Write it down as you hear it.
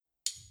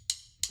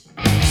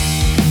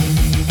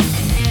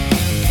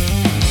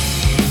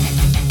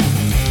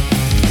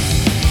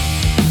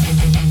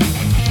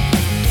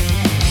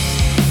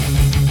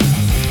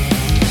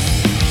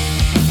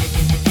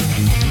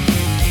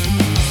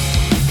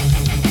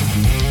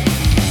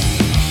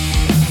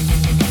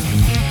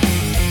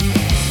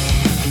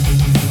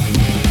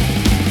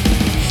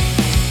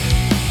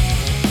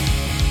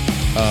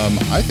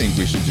I think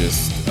we should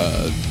just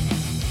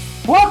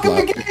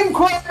welcome to Game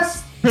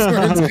Quest.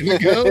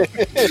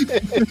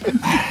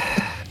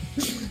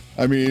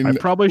 I mean, I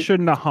probably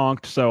shouldn't have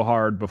honked so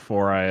hard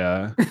before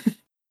I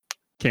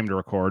came to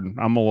record.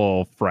 I'm a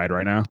little fried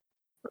right now.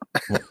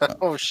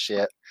 Oh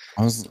shit!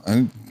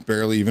 I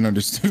barely even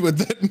understood what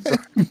that meant.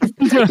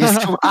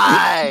 He's too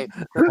high.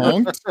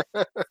 Honked? Is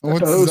that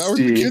what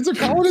the kids are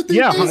calling it these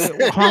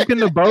days? Honking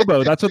the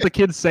bobo. That's what the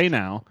kids say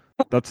now.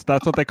 That's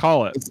what they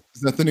call it. Is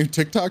that the new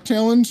TikTok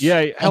challenge?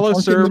 Yeah. Hello,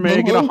 sir. May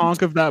I get a bobo?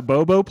 honk of that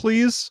bobo,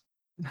 please?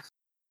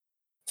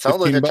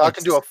 Sounds like they're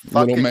talking to a little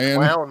fucking man.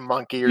 clown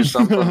monkey or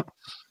something.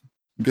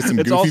 Get some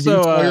It's goofy also,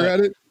 boots while you're at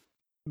it.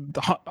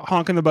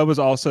 Honkin' the Bobo is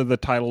also the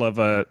title of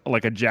a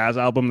jazz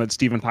album that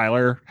Steven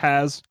Tyler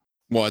has.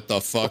 What the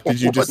fuck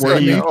did you just Where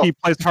say? he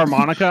plays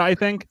harmonica, I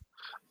think.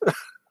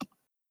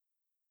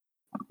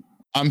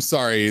 I'm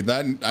sorry,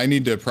 that I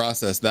need to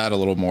process that a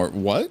little more.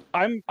 What?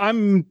 I'm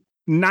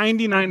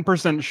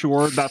 99%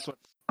 sure that's what.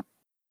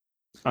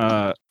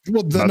 Well,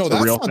 That's no, the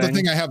that's real not thing. the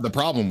thing I have the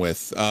problem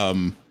with.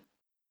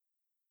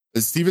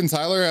 Steven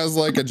Tyler has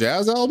like a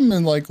jazz album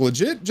and like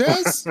legit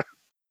jazz.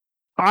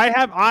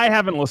 I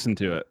haven't listened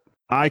to it.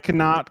 I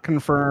cannot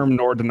confirm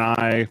nor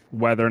deny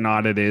whether or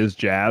not it is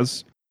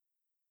jazz.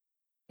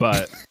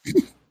 But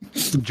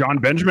John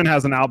Benjamin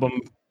has an album,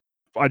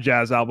 a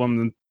jazz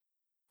album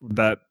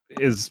that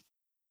is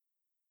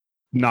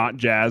not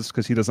jazz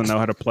because he doesn't know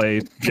how to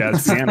play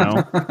jazz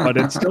piano, but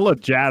it's still a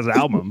jazz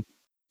album.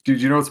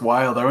 Dude, you know what's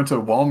wild? I went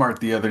to Walmart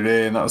the other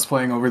day and that was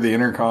playing over the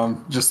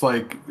intercom, just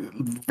like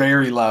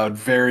very loud,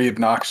 very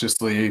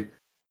obnoxiously,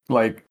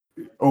 like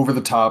over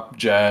the top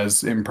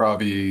jazz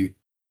improv-y.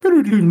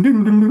 Fucking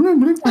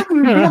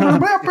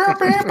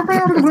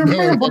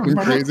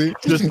crazy.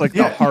 Just like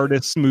the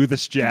hardest,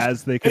 smoothest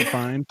jazz they can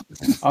find.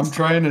 I'm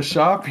trying to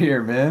shop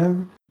here,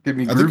 man. Get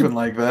me I think grooving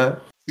like that. I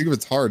think if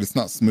it's hard, it's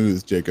not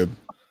smooth, Jacob.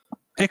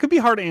 It could be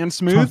hard and I'm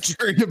smooth.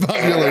 sure you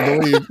popular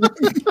believe.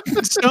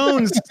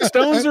 Stones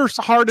are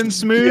hard and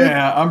smooth.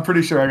 Yeah, I'm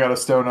pretty sure I got a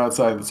stone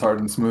outside that's hard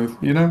and smooth,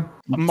 you know?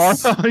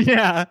 Martha,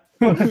 yeah.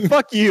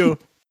 Fuck you.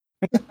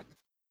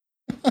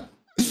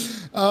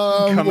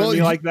 Coming at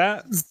me like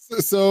that.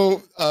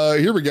 So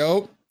here we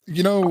go.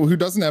 You know who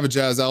doesn't have a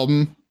jazz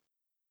album?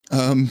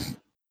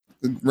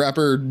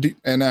 Rapper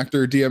and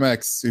actor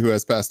DMX, who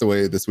has passed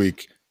away this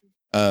week.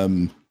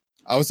 I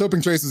was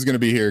hoping Trace was going to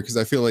be here because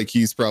I feel like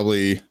he's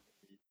probably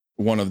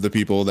one of the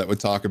people that would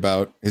talk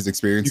about his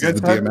experiences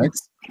with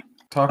DMX.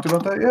 Talked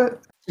about that yet?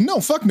 No,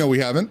 fuck no, we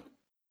haven't.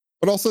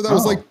 But also that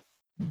was like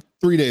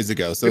 3 days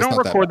ago. So We it's don't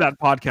not record that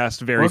that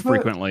podcast very Was it?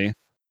 frequently.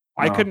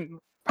 I Oh. couldn't.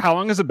 How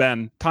long has it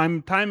been?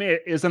 Time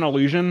is an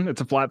illusion.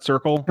 It's a flat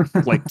circle,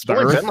 like It's the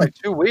only Earth. been like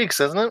 2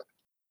 weeks, isn't it?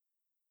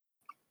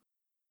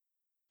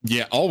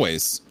 Yeah,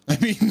 always. I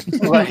mean,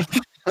 Like,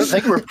 I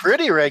think we're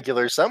pretty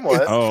regular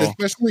somewhat. Oh,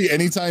 especially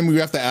anytime we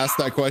have to ask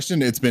that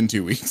question, it's been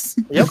 2 weeks.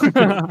 Yep.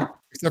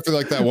 Except for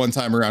like that one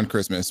time around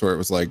Christmas where it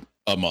was like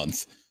a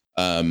month.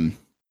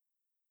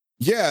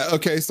 Yeah,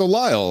 okay, so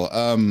Lyle,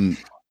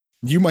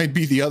 you might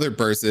be the other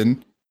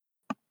person.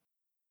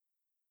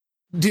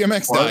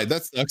 DMX What? died.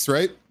 That sucks,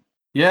 right?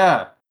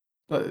 Yeah.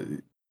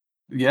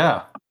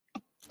 Yeah.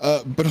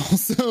 But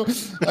also,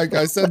 like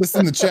I said this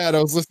in the chat,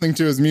 I was listening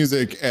to his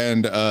music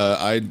and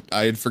I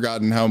had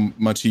forgotten how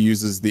much he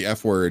uses the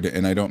F word,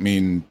 and I don't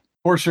mean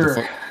For the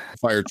sure.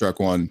 fire truck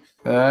one.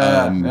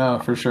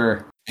 No, for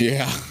sure.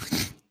 Yeah.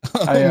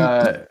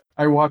 I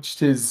watched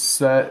his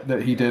set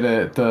that he did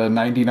at the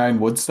 99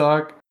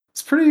 Woodstock.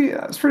 It's pretty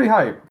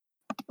hype.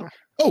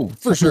 Oh,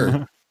 for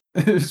sure.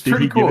 It's did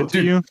pretty he cool. give it to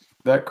Dude, you?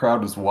 that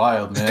crowd was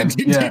wild, man.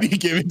 did, Yeah. did he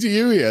give it to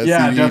you? Yes,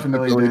 Yeah, he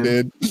definitely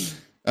did.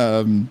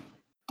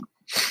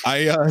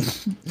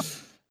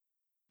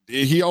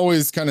 He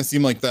always kind of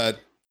seemed like that.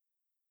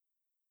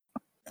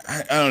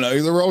 I don't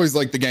know. There were always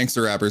like the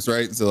gangster rappers,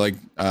 right? So like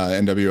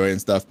NWA and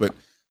stuff, but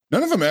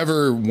none of them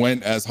ever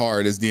went as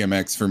hard as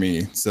DMX for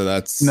me. So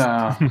that's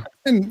Nah.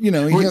 and you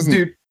know he Well, hasn't.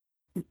 Dude,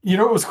 you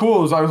know what was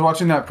cool is I was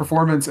watching that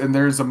performance and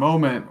there's a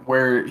moment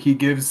where he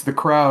gives the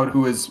crowd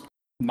who is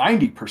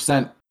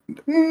 90%,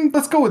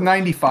 let's go with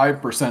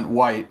 95%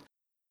 white,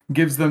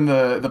 gives them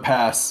the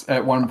pass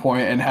at one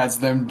point and has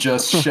them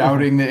just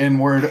shouting the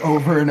N-word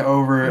over and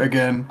over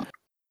again.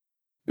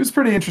 It was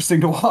pretty interesting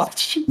to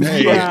watch.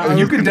 Hey, Like,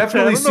 you could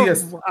definitely see a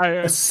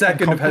a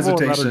second of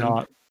hesitation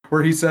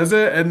where he says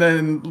it and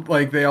then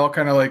like they all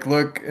kind of like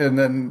look and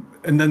then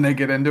they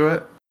get into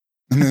it.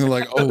 And they're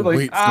like, oh Like,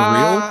 wait, for real?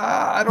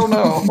 I don't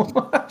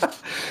know.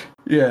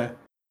 Yeah.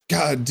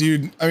 God,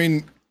 dude. I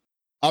mean,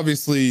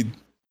 obviously,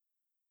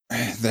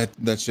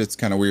 that shit's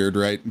kind of weird,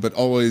 right? But I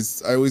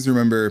always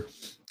remember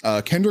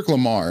Kendrick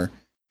Lamar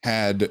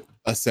had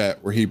a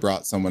set where he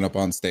brought someone up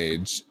on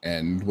stage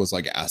and was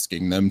like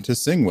asking them to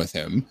sing with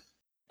him,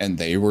 and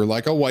they were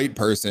like a white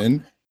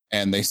person,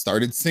 and they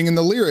started singing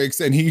the lyrics,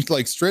 and he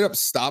like straight up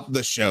stopped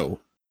the show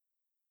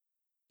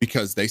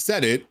because they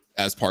said it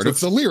as part of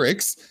the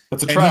lyrics.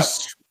 That's a And trap.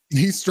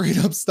 he straight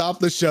up stopped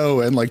the show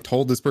and like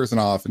told this person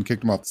off and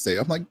kicked him off the stage.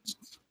 I'm like,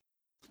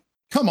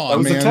 come on, That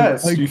was man. a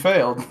test. Like, You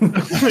failed.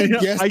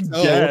 guess I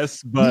so.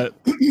 guess, but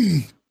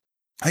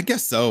I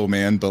guess so,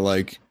 man. But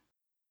like,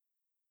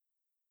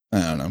 I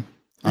don't know.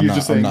 You're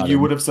just saying you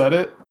in. would have said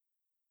it?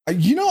 I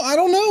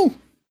don't know.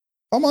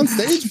 I'm on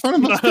stage in front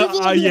of most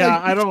people. I'd be yeah,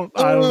 like, I don't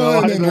know.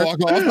 and then either. walk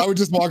off. I would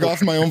just walk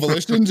off my own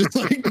volition. Just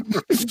like,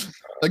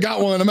 I got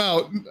one. I'm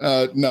out.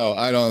 No,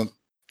 I don't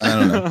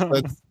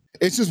know.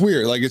 It's just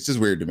weird. Like, it's just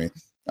weird to me.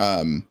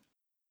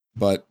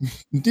 But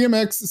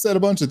DMX said a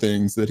bunch of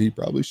things that he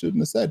probably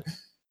shouldn't have said.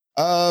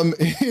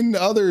 In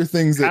other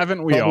things that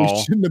Haven't we probably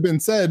all? shouldn't have been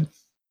said.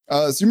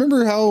 So you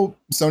remember how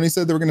Sony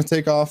said they were going to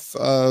take off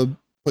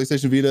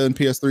PlayStation Vita and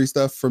PS3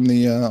 stuff from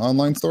the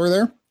online store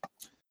there?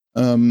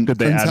 Did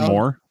they add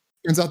more?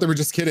 Turns out they were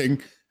just kidding.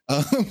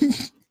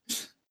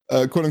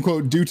 Quote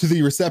unquote, due to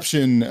the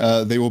reception,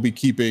 they will be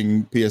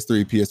keeping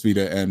PS3, PS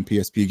Vita, and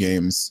PSP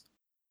games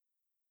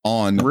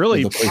on.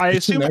 Really? the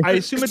PlayStation I Network.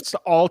 assume it's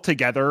all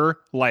together,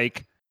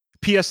 like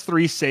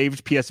PS3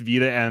 saved PS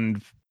Vita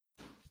and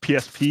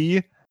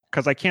PSP,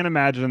 because I can't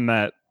imagine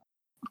that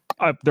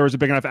there was a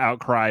big enough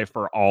outcry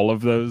for all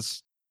of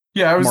those.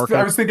 Yeah, I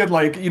Markup. was thinking,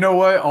 like, you know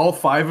what? All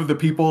 5 of the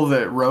people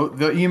that wrote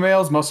the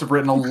emails must have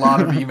written a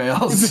lot of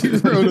emails. They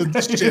wrote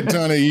a shit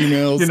ton of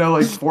emails. You know,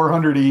 like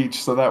 400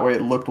 each, so that way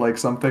it looked like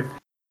something.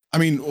 I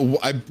mean,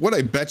 what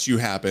I bet you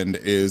happened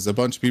is a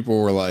bunch of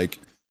people were like,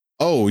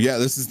 oh, yeah,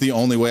 this is the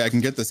only way I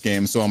can get this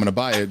game, so I'm going to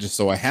buy it just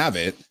so I have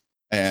it.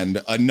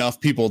 And enough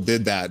people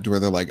did that to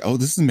where they're like, oh,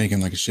 this is making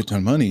like a shit ton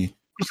of money.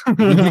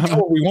 We got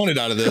what we wanted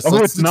out of this.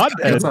 Oh, it's not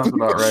That dead. sounds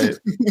about right.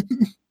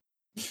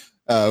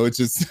 Which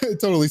is a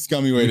totally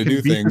scummy way to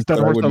do Vita's things. done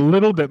but I worth a wouldn't-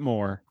 little bit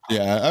more.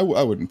 Yeah, I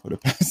wouldn't put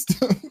it past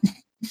them.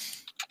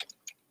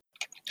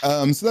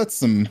 So that's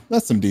some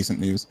decent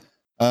news.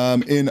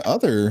 In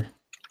other,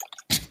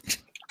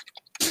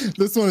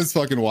 this one is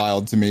fucking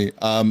wild to me.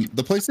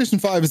 The PlayStation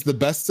 5 is the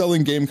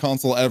best-selling game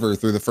console ever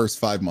through the first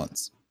 5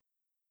 months.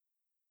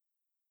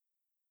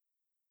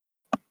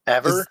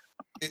 Ever?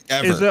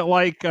 Ever. Is it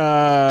like Is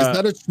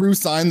that a true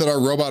sign that our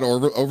robot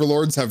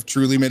overlords have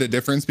truly made a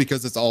difference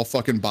because it's all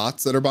fucking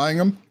bots that are buying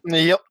them?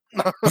 Yep.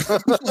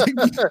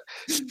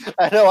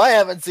 I know I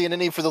haven't seen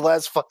any for the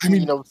last fucking, I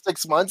mean-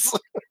 6 months.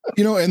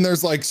 And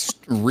there's like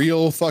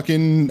real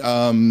fucking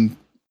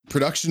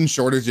production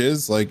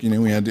shortages. Like,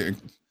 we had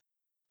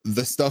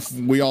the stuff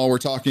we all were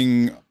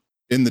talking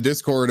in the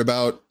Discord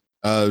about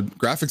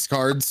graphics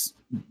cards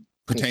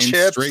pertain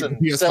Chips straight to and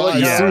PS5. selling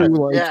Yeah. too,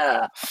 like-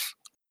 Yeah.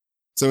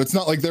 So it's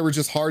not like they were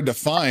just hard to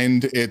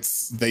find.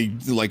 They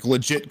like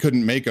legit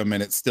couldn't make them,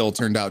 and it still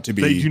turned out to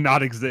be they do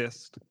not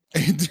exist?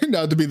 it turned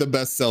out to be the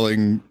best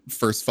selling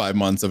first 5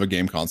 months of a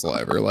game console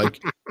ever.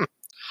 Like,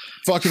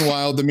 fucking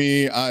wild to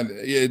me.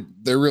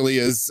 There really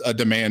is a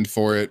demand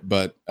for it,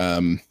 but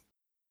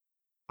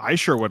I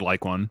sure would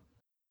like one.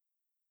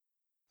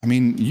 I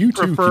mean, you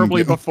too,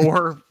 Preferably can get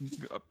before,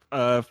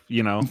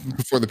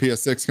 before the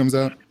PS6 comes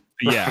out.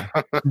 yeah.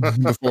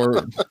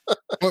 Before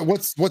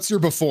what's your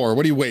before?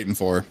 What are you waiting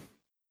for?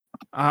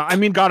 I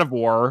mean, God of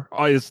War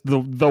is the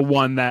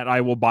one that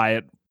I will buy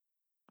at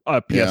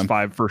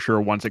PS5 for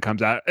sure once it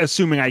comes out,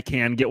 assuming I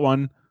can get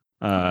one.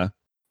 Yeah,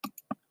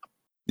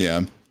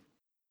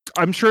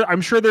 I'm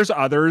sure there's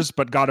others,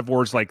 but God of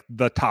War is like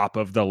the top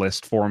of the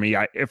list for me.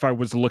 If I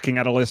was looking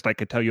at a list, I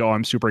could tell you, oh,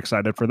 I'm super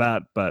excited for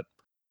that, but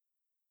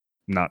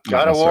not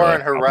God of War necessarily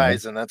and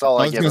Horizon. That's all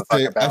I I was give a gonna fuck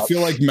say. I about.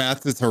 feel like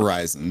Math is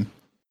Horizon.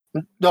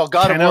 No,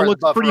 God of Kinda War looks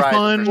above pretty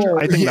Horizon for fun. sure.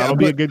 I think Yeah, that'll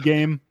be a but- good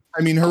game.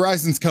 I mean,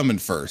 Horizon's coming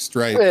first,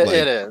 right?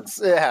 It is.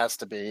 It has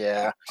to be.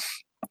 Yeah.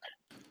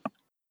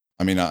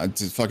 I mean,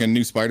 it's a fucking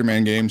new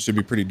Spider-Man game should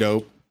be pretty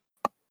dope.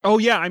 Oh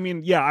yeah, I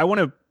mean, yeah, I want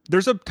to.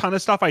 There's a ton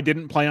of stuff I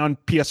didn't play on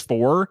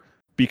PS4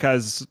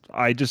 because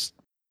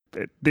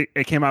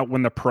it came out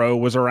when the Pro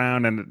was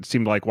around, and it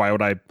seemed like, why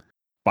would I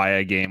buy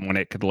a game when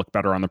it could look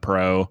better on the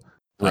Pro?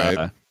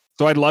 Right.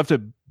 So I'd love to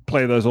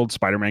play those old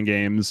Spider-Man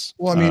games.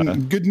 Well, I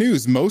mean, good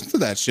news. Most of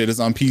that shit is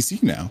on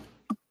PC now.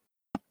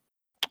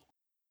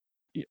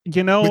 With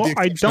the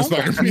I exception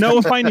of don't Spider-Man. know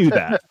if I knew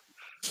that.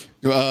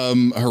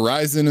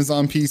 Horizon is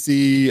on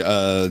PC.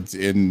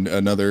 In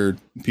another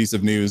piece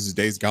of news,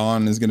 Days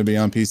Gone is going to be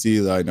on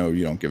PC. I know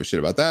you don't give a shit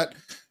about that.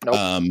 Nope.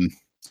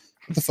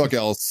 What the fuck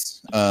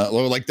else?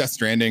 Like Death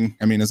Stranding,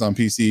 I mean, is on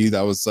PC.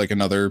 That was like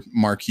another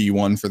marquee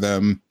one for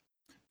them,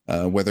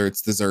 whether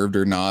it's deserved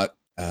or not.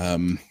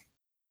 The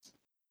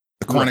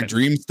Quantic Right.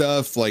 Dream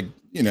stuff, like,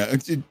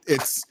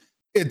 it's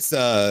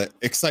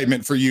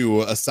excitement for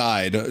you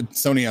aside.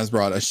 Sony has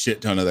brought a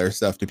shit ton of their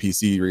stuff to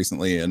PC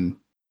recently, and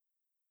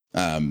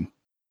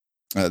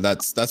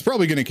that's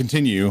probably going to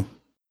continue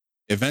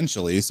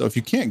eventually. So if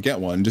you can't get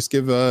one, just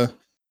give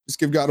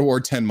God of War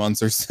 10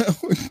 months or so,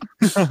 which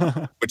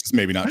is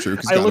maybe not true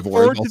because I God look of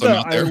War forward is to also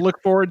not I there.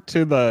 look forward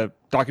to the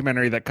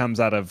documentary that comes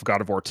out of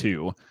God of War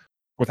 2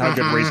 with how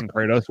good Mhm. Raising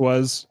Kratos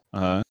was.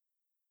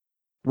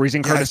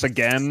 Raising Yeah, I Kratos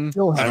again.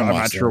 still haven't I'm not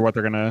watched sure that. what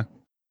they're gonna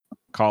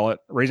call it.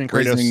 Raising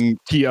Kratos Raising-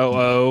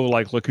 TOO.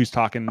 Like, look who's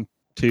talking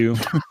to.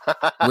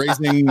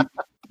 Raising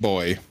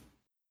Boy.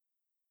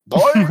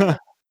 Boy,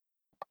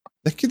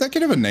 That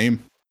could have a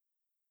name.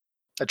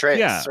 Atreus,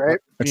 Yeah. right?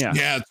 Yeah.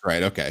 Yeah, that's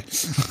right. Okay.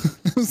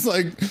 It's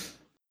like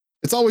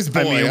it's always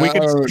boy. I mean, we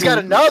could- He's got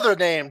another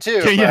name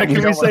too. Can- yeah, but we can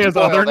we don't say wanna his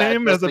spoil other that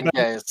name just as a in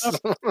case?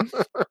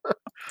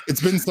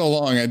 It's been so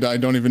long. I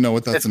don't even know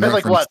what that's It's in been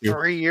like reference what, to.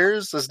 3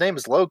 years? His name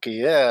is Loki.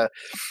 Yeah,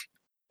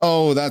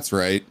 Oh, that's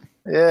right.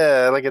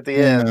 yeah. Like at the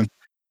Yeah. end.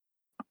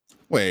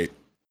 Wait.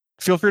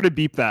 Feel free to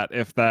beep that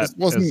if that This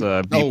wasn't. is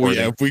beep Oh worthy.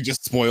 yeah. If we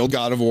just spoiled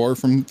God of War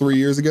from 3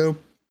 years ago,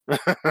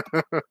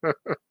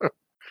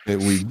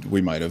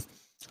 we might have.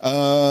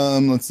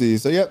 Let's see.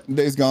 So yep,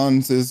 Days Gone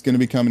is going to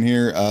be coming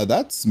here.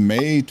 That's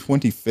May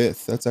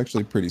 25th. That's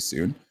actually pretty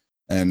soon,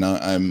 and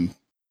I'm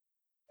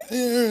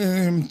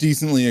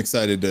decently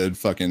excited to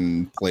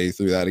fucking play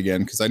through that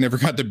again because I never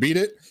got to beat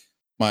it.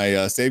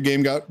 My save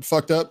game got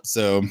fucked up,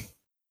 so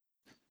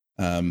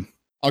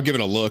I'll give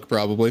it a look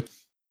probably.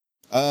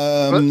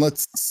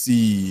 Let's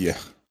see.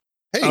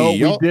 Hey, Oh,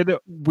 y'all.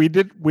 we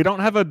don't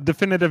have a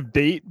definitive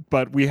date,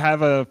 but we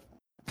have a.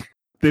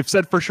 They've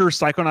said for sure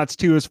Psychonauts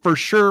 2 is for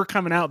sure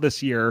coming out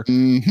this year.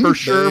 Mhm, For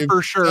sure, they've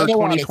for sure, said a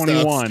lot of stuff,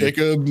 2021.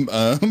 Jacob.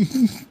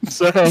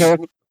 So,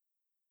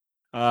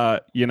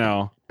 you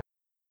know,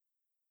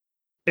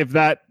 if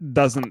that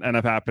doesn't end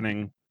up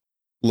happening,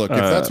 Look, if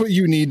that's what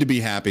you need to be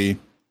happy,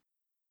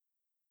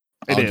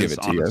 it I'll is give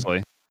it to you.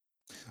 honestly.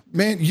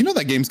 Man, you know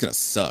that game's gonna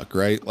suck,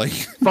 right? Like,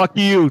 Fuck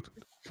you.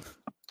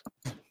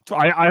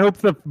 I hope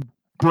the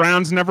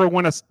Browns never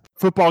win a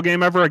football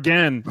game ever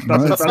again.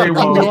 That's that's what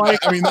not will be really- like.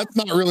 I mean, that's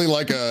not really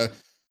like a,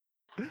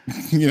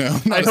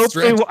 not I a hope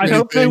stretch or I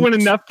hope they anything. win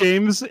enough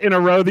games in a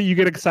row that you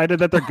get excited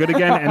that they're good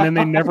again, and then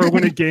they never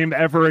win a game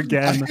ever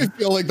again. I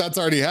feel like that's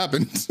already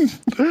happened.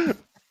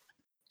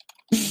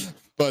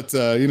 But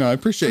I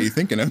appreciate you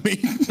thinking of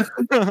me.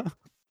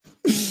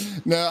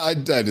 No, I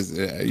just,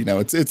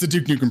 it's a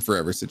Duke Nukem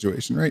Forever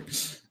situation, right?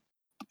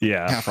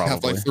 Yeah, probably.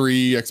 Half-Life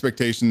 3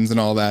 expectations and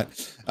all that.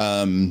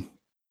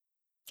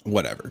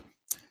 Whatever.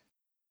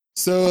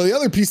 So the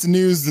other piece of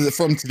news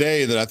from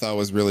today that I thought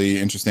was really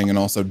interesting and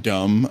also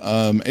dumb,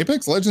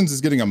 Apex Legends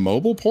is getting a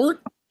mobile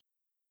port.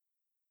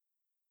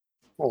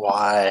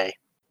 Why?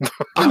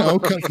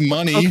 Because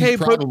money, Okay,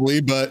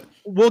 probably, but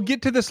We'll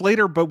get to this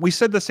later, but we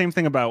said the same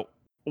thing about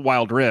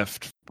Wild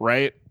Rift,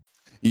 right?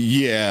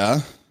 yeah.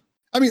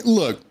 I mean,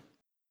 look,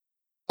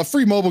 a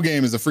free mobile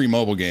game is a free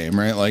mobile game,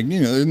 right? Like,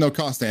 there's no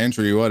cost to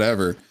entry,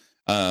 whatever.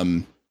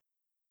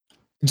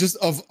 Just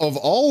of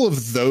all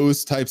of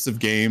those types of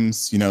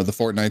games, the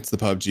Fortnites, the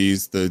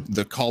PUBGs,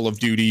 the Call of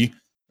Duty,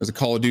 there's a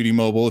Call of Duty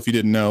mobile, if you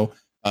didn't know.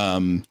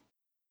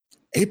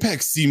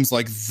 Apex seems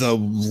like the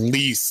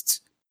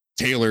least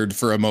tailored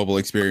for a mobile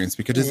experience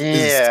because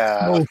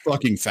it's so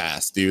fucking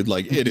fast, dude.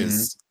 Like it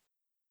is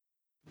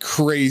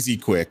crazy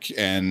quick.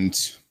 And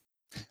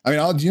I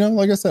mean,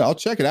 like I said, I'll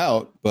check it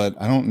out, but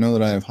I don't know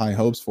that I have high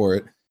hopes for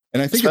it.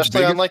 And I think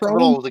especially it's on like the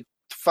little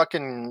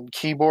fucking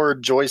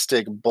keyboard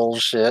joystick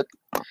bullshit.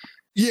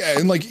 Yeah,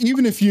 and like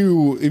even if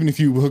you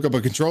hook up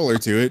a controller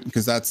to it,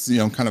 because that's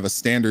kind of a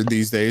standard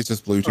these days,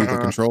 just Bluetooth a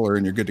controller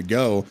and you're good to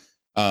go.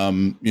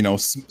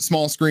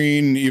 Small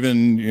screen,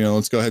 even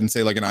let's go ahead and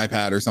say like an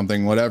iPad or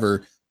something,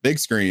 whatever, big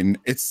screen,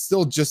 it's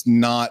still just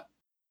not.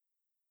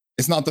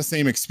 It's not the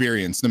same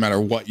experience no matter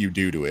what you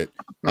do to it.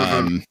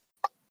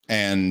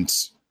 And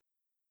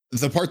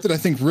the part that I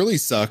think really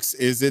sucks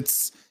is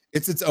it's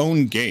its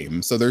own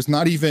game. So there's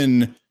not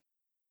even.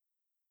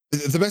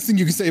 The best thing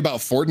you can say about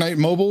Fortnite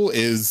mobile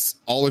is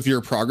all of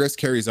your progress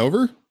carries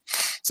over.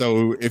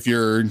 So if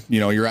you're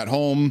at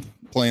home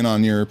playing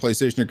on your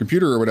PlayStation or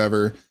computer or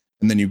whatever,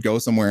 and then you go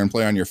somewhere and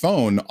play on your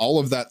phone, all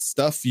of that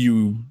stuff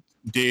you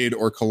did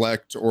or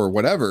collect or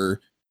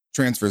whatever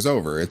transfers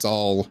over. It's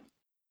all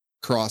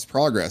cross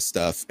progress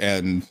stuff.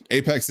 And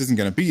Apex isn't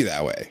going to be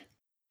that way.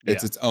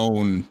 It's its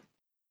own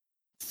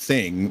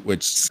thing,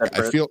 which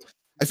separate.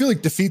 I feel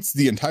like defeats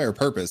the entire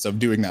purpose of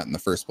doing that in the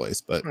first place.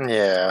 But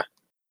yeah.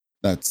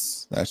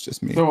 That's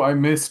just me. So I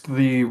missed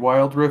the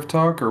Wild Rift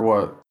talk, or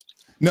what?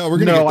 No, we're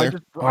gonna get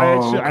there.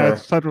 I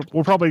said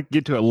we'll probably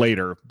get to it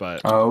later,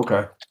 but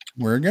okay,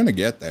 we're gonna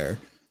get there.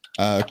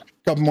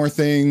 Couple more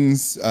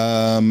things.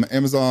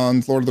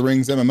 Amazon's Lord of the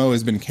Rings MMO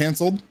has been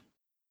canceled.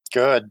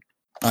 Good.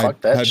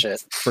 Fuck that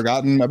shit.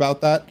 Forgotten about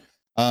that.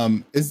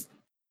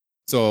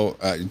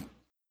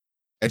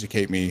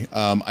 Educate me.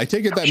 I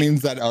take it that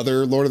means that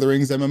other Lord of the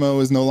Rings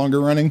MMO is no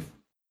longer running.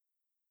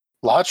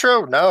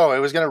 Latro? No, it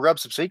was going to rub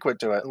subsequent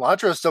to it.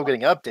 Latro is still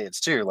getting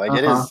updates too. Like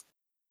it is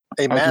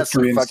a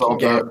massive fucking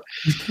game.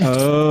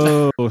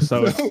 Oh,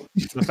 so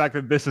the fact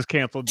that this is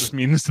canceled just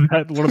means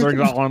that Lord of the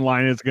Rings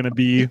Online is going to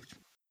be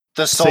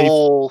the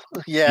soul.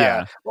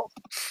 Yeah. Can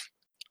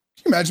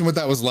you imagine what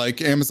that was like?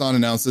 Amazon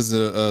announces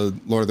a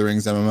Lord of the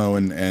Rings MMO,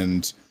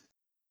 and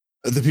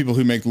the people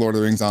who make Lord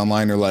of the Rings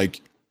Online are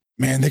like,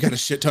 man, they got a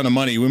shit ton of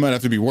money. We might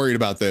have to be worried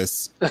about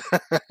this. And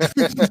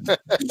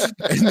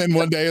then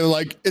one day, they're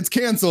like, it's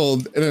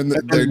canceled. And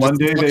then one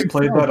day they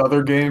played that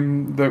other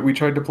game that we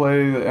tried to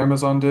play that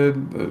Amazon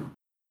did.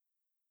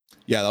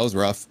 Yeah, that was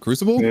rough.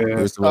 Crucible? Yeah.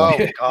 Crucible. Oh,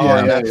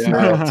 God.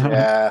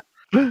 Yeah.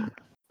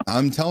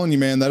 I'm telling you,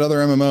 man, that other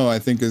MMO I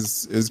think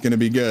is going to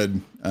be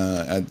good.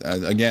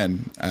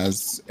 Again,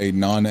 as a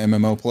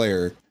non-MMO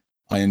player,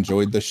 I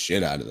enjoyed the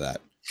shit out of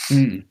that.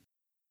 Mm.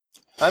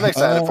 I'm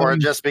excited for it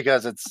just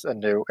because it's a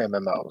new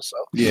MMO. So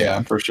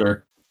yeah, for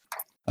sure.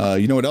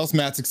 You know what else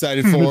Matt's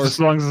excited for? As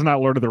long as it's not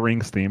Lord of the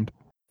Rings themed.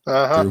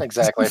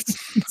 Exactly.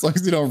 As long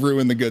as you don't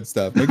ruin the good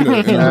stuff, make it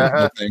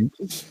a thing.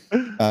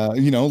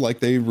 You know, like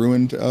they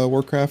ruined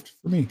Warcraft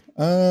for me.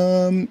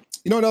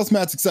 You know what else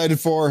Matt's excited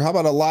for? How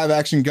about a live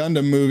action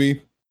Gundam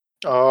movie?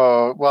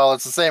 Oh, well,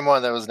 it's the same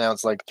one that was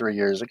announced like 3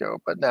 years ago,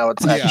 but now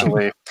it's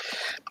actually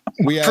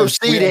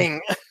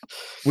proceeding.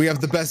 We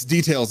have the best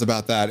details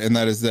about that, and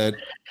that is that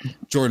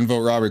Jordan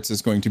Vogt Roberts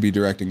is going to be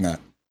directing that.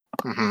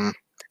 Mm-hmm.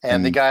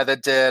 And the guy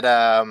that did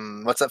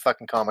what's that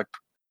fucking comic?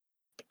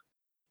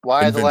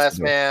 Why Invincible. The Last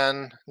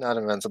Man? Not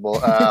Invincible.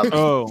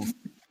 The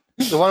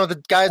one with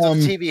the guys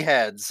with the TV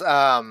heads.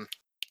 That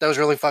was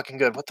really fucking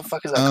good. What the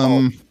fuck is that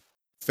called?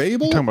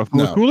 Fable? You talking about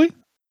Fooly Cooley?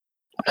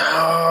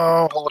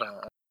 No, hold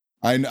on.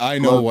 I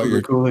know what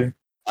you're.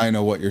 I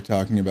know what you're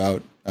talking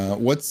about.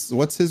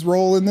 What's his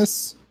role in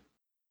this?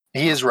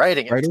 He is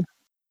writing it.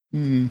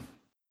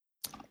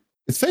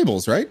 It's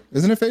Fables, right?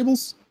 Isn't it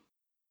Fables?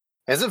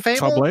 Is it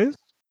Fable?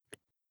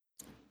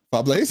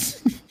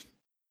 Fables?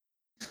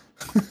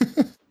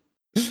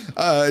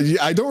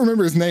 I don't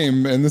remember his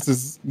name, and this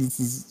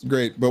is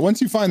great. But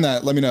once you find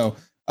that, let me know.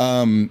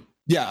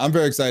 Yeah, I'm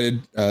very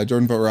excited.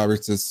 Jordan Vogt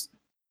Roberts is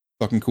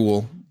fucking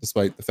cool,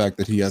 despite the fact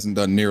that he hasn't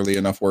done nearly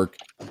enough work,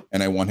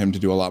 and I want him to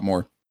do a lot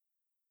more.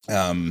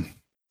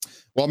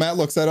 While Matt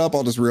looks that up,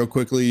 I'll just real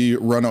quickly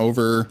run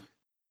over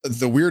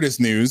the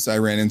weirdest news I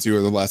ran into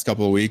over the last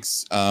couple of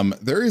weeks.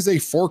 There is a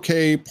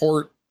 4K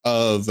port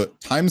of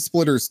Time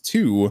Splitters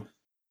 2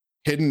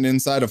 hidden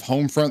inside of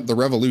Homefront: The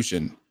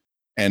Revolution,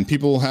 and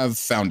people have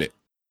found it.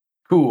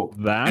 Cool.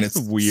 That's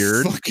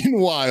weird. Fucking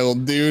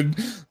wild, dude.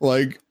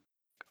 Like,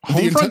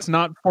 Homefront's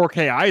not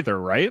 4K either,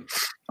 right?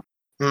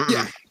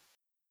 Yeah.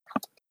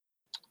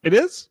 It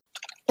is?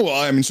 Well,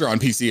 I mean, sure, on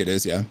PC it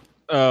is, yeah.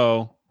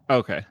 Oh,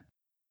 okay.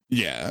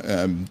 Yeah,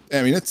 I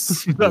mean,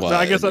 it's.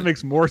 I guess that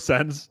makes more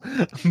sense,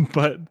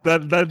 but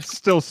that's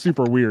still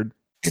super weird.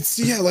 It's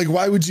like,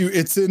 why would you?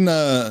 It's in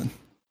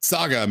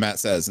Saga, Matt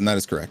says, and that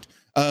is correct.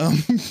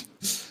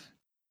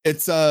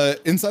 It's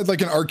inside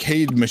like an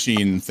arcade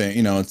machine thing.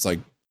 You know, it's like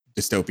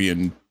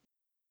dystopian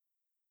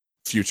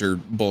future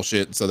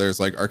bullshit. So there's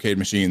like arcade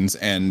machines,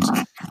 and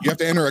you have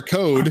to enter a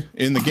code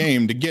in the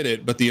game to get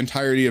it. But the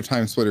entirety of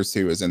Time Splitters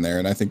 2 is in there,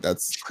 and I think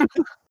that's.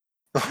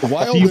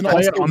 Wild. Do you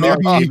play it on the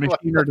arcade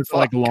machine or just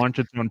like launch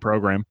its own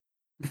program?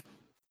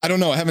 I don't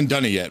know. I haven't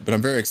done it yet, but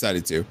I'm very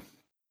excited to.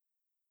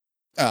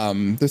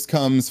 This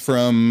comes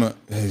from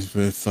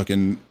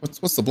fucking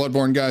what's the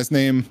Bloodborne guy's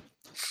name?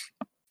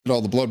 Did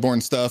all the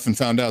Bloodborne stuff and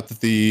found out that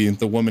the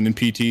woman in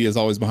PT is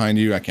always behind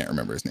you. I can't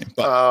remember his name,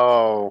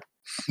 but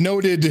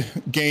noted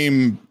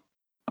game.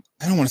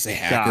 I don't want to say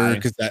hacker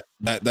because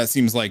that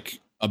seems like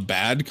a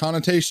bad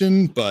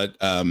connotation, but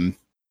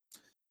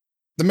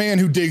the man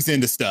who digs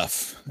into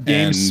stuff.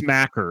 Game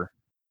smacker.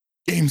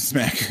 He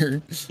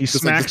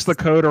smacks the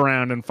code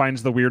around and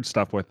finds the weird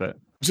stuff with it.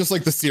 Just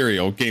like the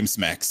cereal, Game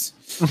Smacks.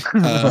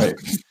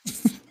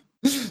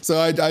 So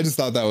I just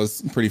thought that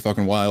was pretty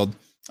fucking wild.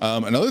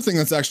 Another thing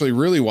that's actually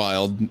really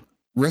wild,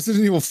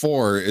 Resident Evil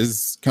 4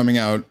 is coming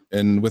out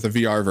with a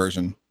VR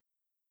version.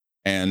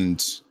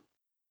 And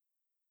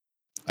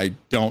I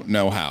don't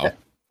know how.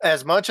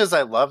 As much as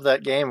I love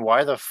that game,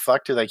 why the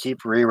fuck do they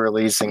keep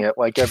re-releasing it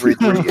like every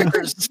 3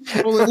 years?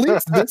 Well, at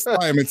least this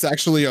time it's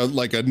actually a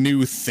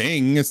new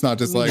thing. It's not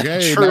just like,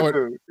 hey, now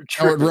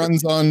it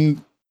runs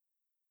on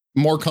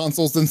more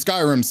consoles than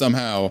Skyrim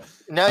somehow.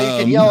 Now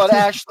you can yell at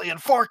Ashley in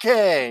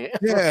 4K.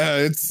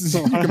 Yeah, you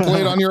can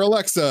play it on your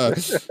Alexa.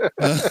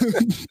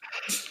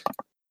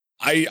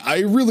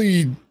 I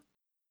really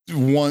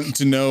want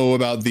to know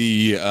about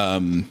the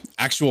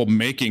actual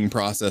making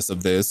process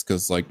of this,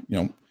 because, like, you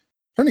know,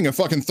 turning a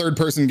fucking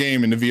third-person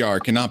game into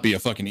VR cannot be a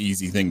fucking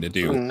easy thing to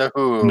do.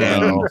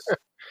 No.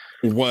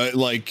 What,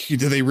 like,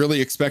 do they really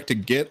expect to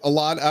get a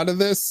lot out of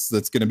this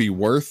that's going to be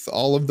worth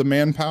all of the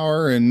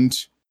manpower and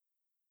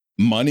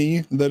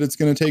money that it's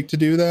going to take to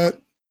do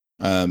that?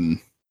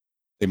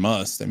 They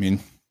must. I mean,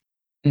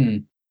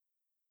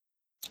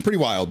 pretty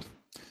wild.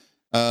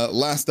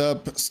 Last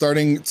up,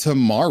 starting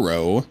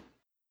tomorrow,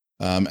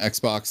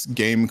 Xbox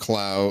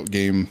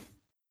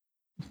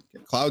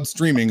Cloud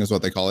streaming is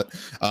what they call it.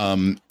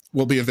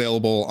 Will be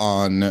available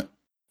on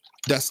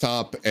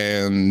desktop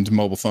and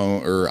mobile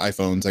phone or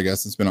iPhones. I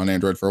guess it's been on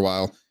Android for a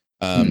while,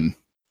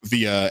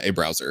 via a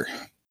browser,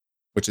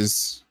 which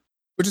is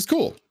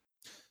cool.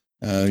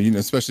 You know,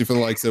 especially for the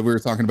likes that we were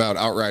talking about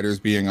Outriders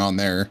being on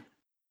there,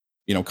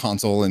 you know,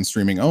 console and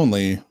streaming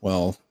only.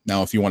 Well,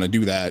 now if you want to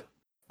do that,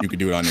 you can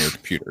do it on your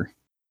computer,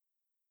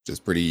 which is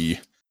pretty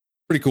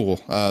cool.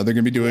 They're going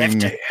to be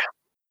doing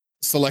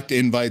select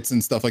invites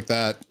and stuff like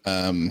that.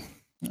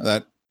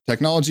 That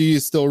technology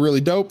is still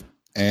really dope,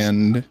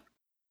 and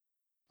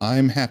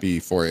I'm happy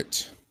for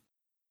it.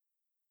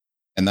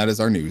 And that is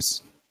our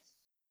news.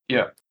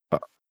 Yeah.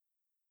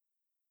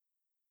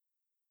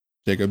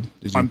 Jacob,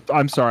 did you?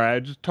 I'm sorry, I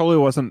just totally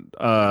wasn't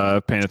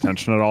paying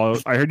attention at all.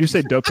 I heard you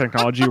say dope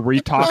technology. Were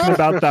you talking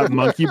about that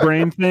monkey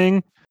brain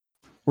thing?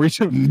 You're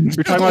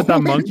talking about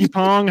that monkey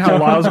Pong? How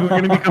Lyle's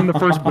going to become the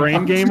first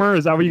brain gamer?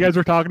 Is that what you guys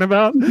were talking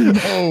about?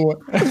 No.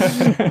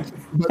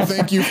 But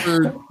thank you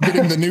for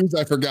getting the news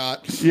I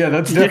forgot. Yeah,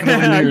 that's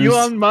definitely news.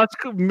 Elon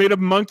Musk made a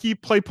monkey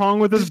play Pong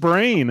with his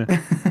brain. I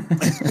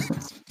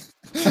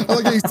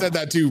like how you said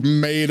that too.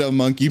 Made a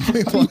monkey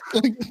play Pong.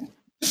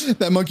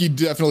 That monkey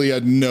definitely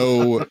had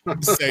no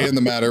say in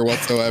the matter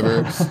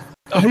whatsoever.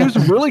 He was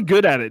really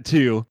good at it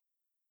too.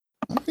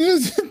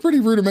 It's a pretty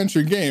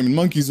rudimentary game, and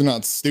monkeys are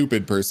not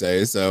stupid per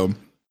se. So,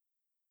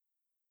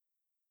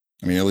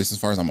 I mean, at least as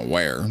far as I'm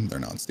aware, they're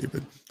not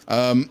stupid.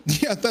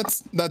 Yeah,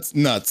 that's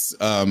nuts.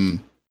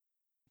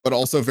 But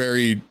also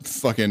very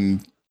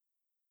fucking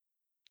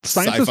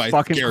science sci-fi is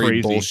fucking scary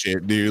crazy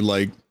bullshit, dude.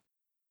 Like,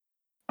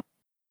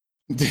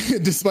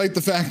 despite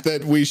the fact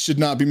that we should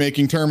not be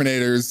making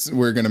Terminators,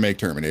 we're gonna make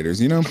Terminators.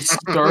 You know,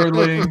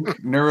 Starlink,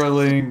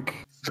 Neuralink.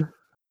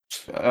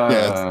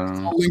 Yeah, it's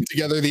all linked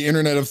together. The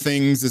Internet of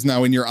Things is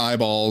now in your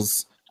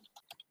eyeballs.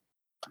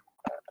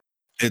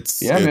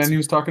 Man. He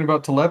was talking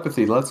about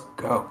telepathy. Let's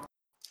go.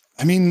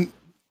 I mean,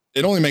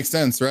 it only makes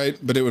sense, right?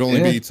 But it would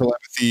only be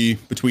telepathy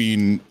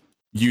between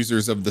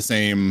users of the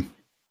same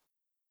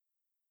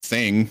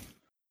thing,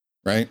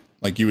 right?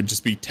 Like you would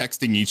just be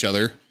texting each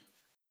other.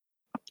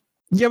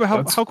 Yeah, but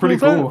how cool pretty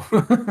is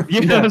that?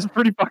 Yeah, that's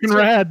pretty fucking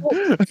rad. No,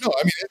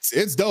 I mean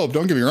it's dope.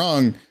 Don't get me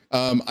wrong.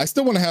 I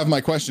still want to have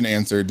my question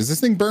answered. Does this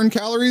thing burn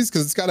calories?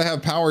 Because it's got to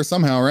have power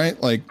somehow, right?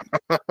 Like,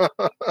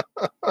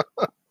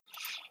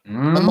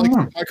 unlike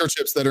the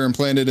microchips that are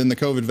implanted in the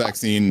COVID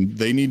vaccine,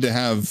 they need to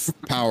have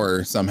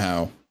power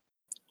somehow.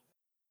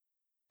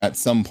 At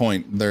some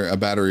point, a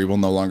battery will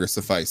no longer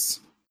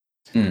suffice.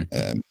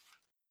 And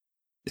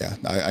yeah,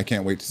 I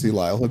can't wait to see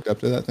Lyle hooked up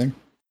to that thing.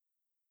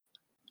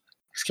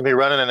 He's gonna be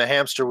running in a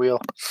hamster wheel.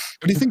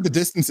 What do you think the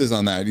distance is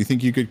on that? Do you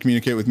think you could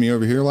communicate with me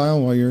over here,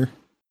 Lyle, while you're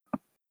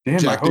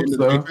Damn, I hope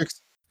so.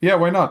 Yeah,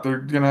 why not? They're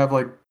gonna have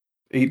like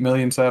 8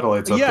 million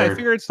satellites up there. Yeah, I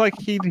figure it's like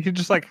he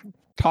just like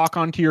talk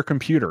onto your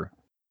computer.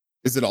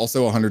 Is it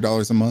also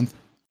 $100 a month?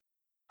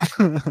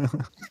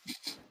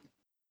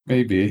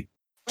 Maybe.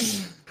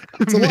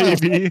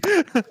 Maybe.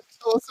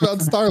 Tell us about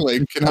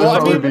Starlink. I'll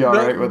probably be all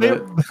right with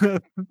it.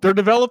 They're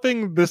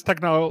developing this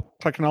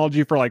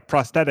technology for like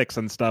prosthetics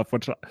and stuff,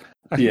 which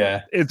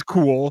it's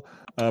cool.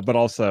 But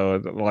also,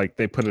 like,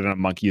 they put it in a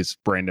monkey's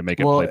brain to make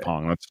it play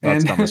Pong.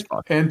 That's dumb as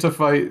fuck. And to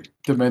fight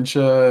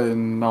dementia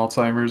and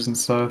Alzheimer's and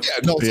stuff.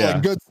 Yeah, no, it's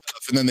like good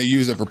stuff, and then they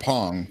use it for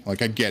Pong.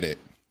 Like, I get it.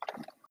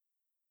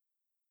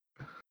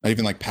 Not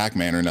even like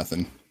Pac-Man or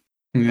nothing.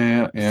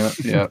 Yeah.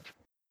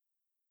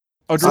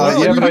 Oh, but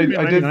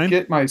I did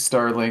get my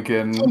Starlink,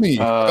 and tell me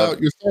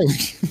about your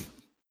Starlink.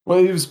 Well,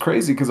 it was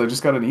crazy because I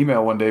just got an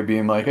email one day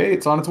being like, "Hey,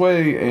 it's on its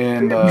way,"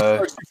 and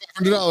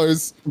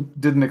 $500.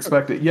 Didn't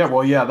expect it. Yeah,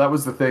 well, that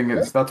was the thing.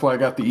 That's why I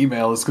got the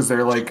email, is because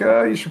they're like,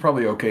 "You should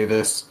probably okay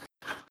this."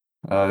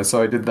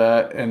 So I did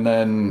that, and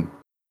then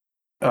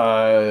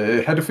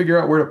had to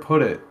figure out where to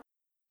put it,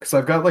 because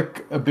I've got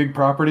like a big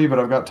property, but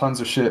I've got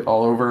tons of shit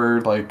all over,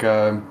 like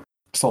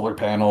solar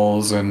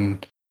panels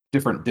and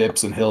different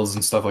dips and hills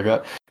and stuff like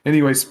that.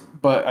 Anyways,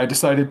 but I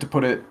decided to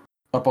put it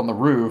up on the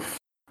roof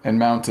and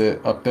mount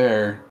it up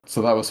there,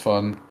 so that was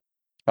fun.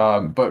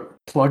 But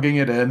plugging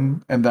it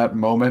in and that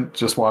moment,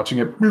 just watching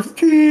it,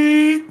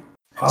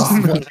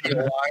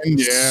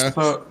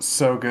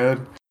 so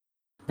good,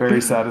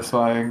 very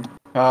satisfying.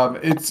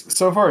 It's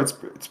so far it's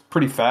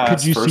pretty fast.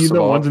 Could you see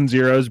the ones and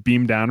zeros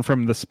beam down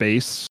from the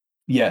space?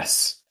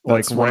 Yes,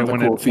 like right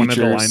when it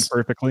aligned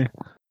perfectly.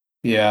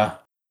 Yeah,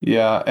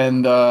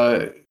 and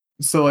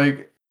so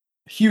like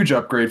huge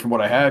upgrade from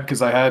what I had,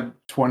 because I had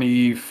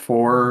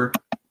 24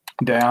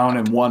 down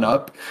and 1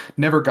 up.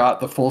 Never got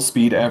the full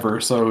speed ever,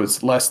 so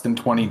it's less than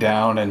 20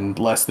 down and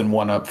less than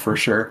 1 up for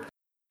sure.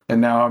 And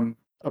now I'm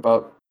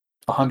about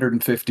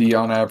 150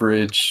 on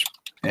average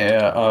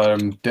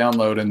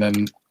download, and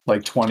then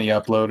like 20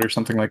 upload or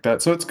something like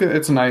that. So it's good.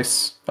 It's a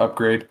nice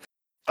upgrade.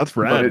 That's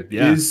rad. But it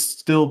is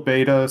still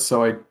beta,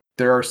 so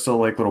there are still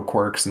like little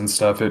quirks and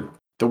stuff.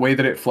 The way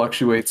that it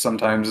fluctuates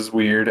sometimes is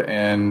weird,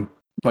 and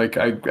like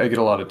I get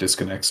a lot of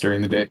disconnects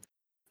during the day.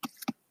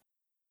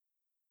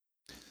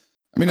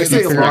 I mean, I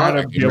say a lot,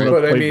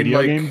 but I mean,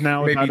 video games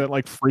now without it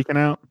like freaking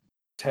out.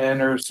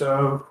 10 or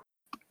so.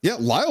 Yeah,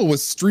 Lyle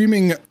was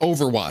streaming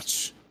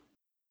Overwatch.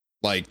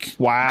 Like,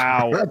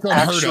 wow,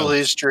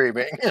 actually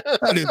streaming.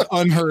 That is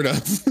unheard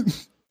of.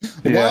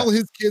 While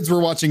his kids were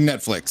watching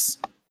Netflix.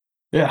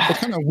 Yeah,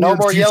 kind of no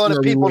more yelling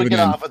at people to get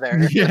off of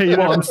there. Yeah,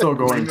 well, I'm still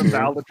going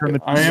to.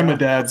 I am a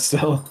dad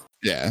still.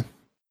 Yeah,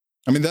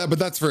 I mean but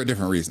that's for a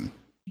different reason.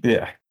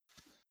 Yeah.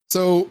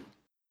 So,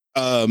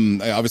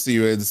 obviously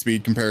you had the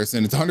speed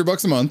comparison. It's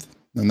 $100 a month,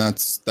 and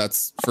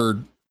that's for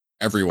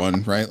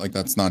everyone, right? Like,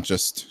 that's not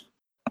just.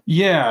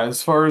 Yeah,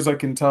 as far as I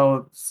can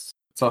tell, it's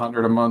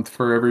 $100 a month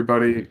for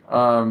everybody.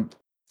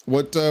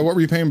 What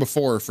were you paying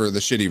before for the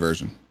shitty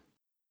version?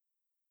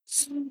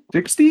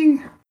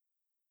 60.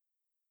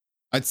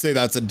 I'd say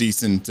that's a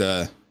decent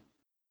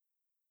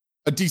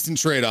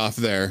trade-off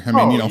there. I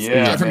mean,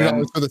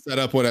 $500 for the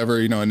setup, whatever,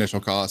 initial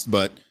cost,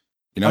 but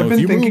I've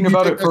been thinking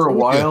about it for a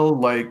while,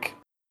 like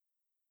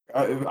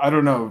I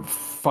don't know,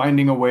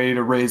 finding a way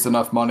to raise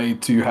enough money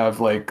to have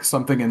like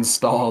something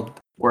installed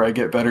where I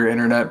get better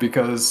internet,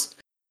 because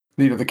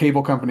the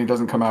cable company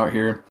doesn't come out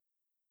here.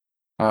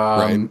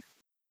 Right.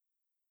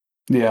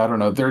 Yeah, I don't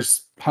know.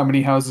 There's how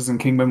many houses in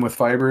Kingman with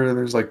fiber?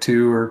 There's like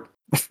 2 or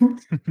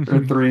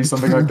 3,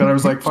 something like that. I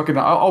was like, fucking,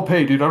 I'll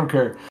pay, dude. I don't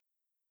care.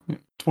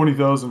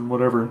 20,000,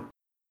 whatever.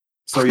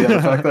 So yeah,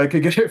 the fact that I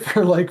could get it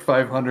for like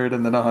 500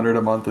 and then 100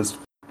 a month is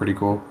pretty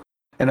cool.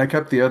 And I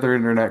kept the other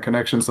internet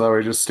connection so that way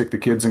I just stick the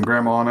kids and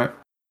grandma on it.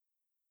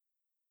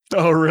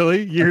 Oh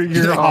really?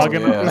 You're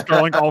hogging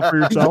installing all for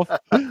yourself?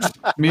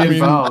 Me and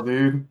Val,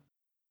 dude.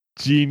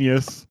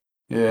 Genius.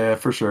 Yeah,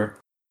 for sure.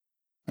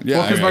 Yeah,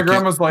 well, because my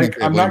grandma's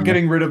like, I'm not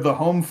getting rid of the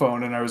home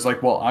phone, and I was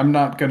like, well, I'm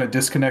not gonna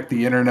disconnect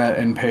the internet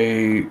and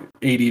pay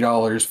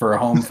 $80 for a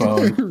home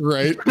phone,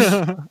 right?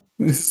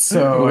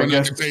 So I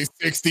guess pay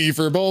 $60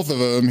 for both of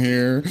them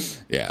here.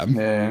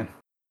 Yeah.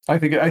 I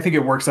think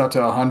it works out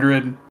to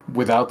 100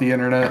 without the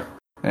internet,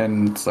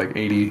 and it's like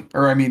 80,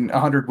 or I mean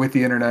 100 with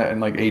the internet and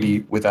like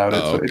 80 without it.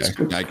 So it's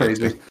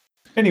crazy.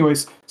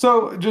 Anyways,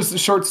 so just a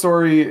short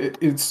story.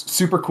 It's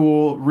super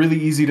cool, really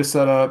easy to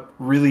set up,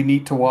 really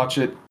neat to watch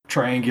it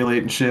triangulate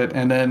and shit,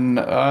 and then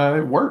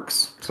it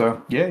works.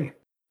 So yay.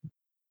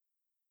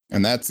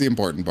 And that's the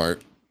important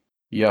part.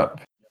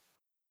 Yep.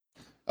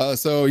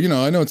 So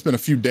I know it's been a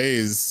few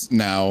days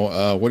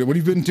now. What have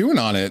you been doing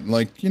on it?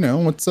 Like,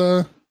 what's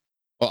well,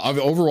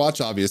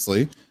 Overwatch,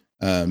 obviously.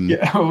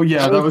 Yeah. Oh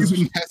yeah. How have you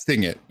been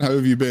testing it? How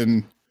have you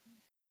been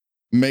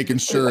making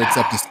sure it's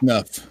up to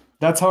snuff?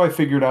 That's how I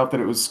figured out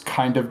that it was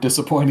kind of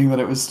disappointing that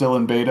it was still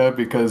in beta,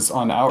 because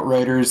on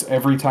Outriders,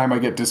 every time I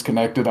get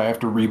disconnected, I have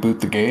to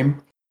reboot the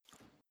game.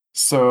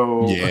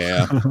 So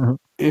yeah,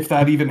 if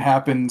that even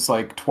happens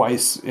like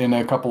twice in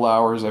a couple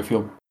hours, I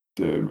feel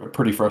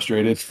pretty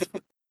frustrated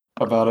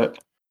about it.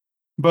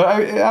 But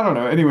I don't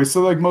know. Anyway,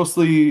 so like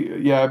mostly,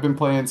 yeah, I've been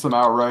playing some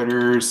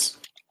Outriders.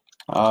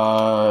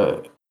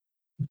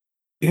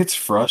 It's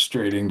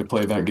frustrating to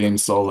play that game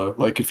solo.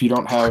 Like if you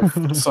don't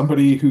have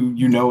somebody who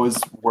is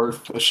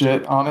worth a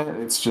shit on it,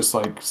 it's just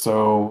like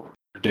so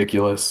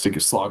ridiculous to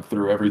slog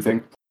through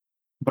everything.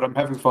 But I'm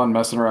having fun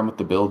messing around with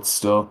the builds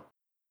still.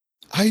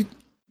 I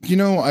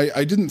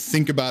didn't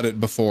think about it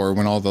before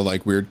when all the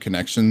like weird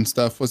connection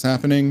stuff was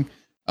happening.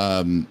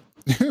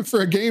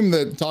 For a game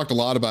that talked a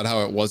lot about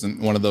how it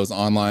wasn't one of those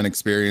online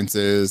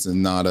experiences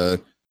and not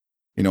a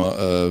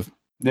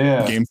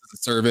games as a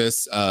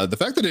service. The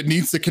fact that it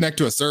needs to connect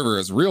to a server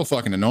is real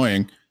fucking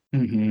annoying.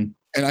 Mm-hmm.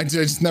 And I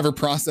just never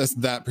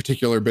processed that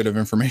particular bit of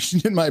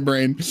information in my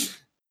brain.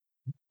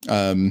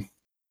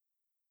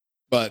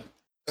 But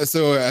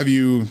so have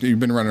you've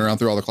been running around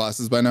through all the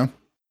classes by now?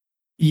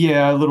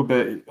 Yeah, a little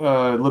bit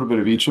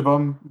of each of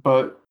them.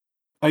 But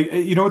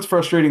what's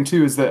frustrating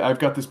too is that I've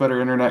got this better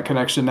internet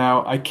connection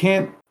now. I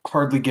can't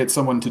hardly get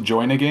someone to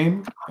join a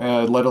game,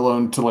 let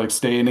alone to like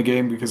stay in a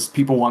game, because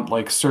people want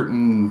like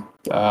certain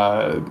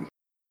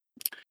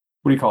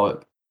what do you call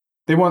it?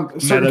 They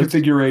want certain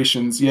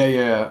configurations.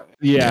 Yeah.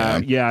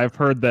 I've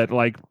heard that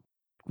like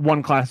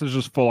one class is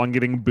just full on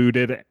getting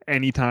booted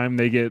anytime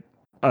they get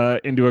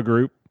into a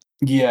group.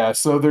 Yeah,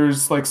 so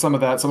there's like some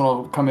of that. Someone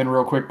will come in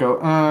real quick, go,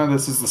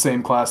 this is the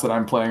same class that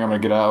I'm playing, I'm gonna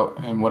get out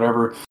and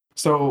whatever.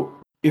 So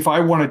if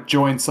I want to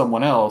join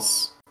someone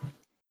else,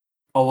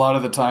 a lot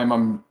of the time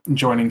I'm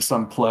joining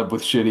some pleb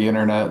with shitty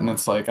internet, and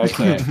it's like I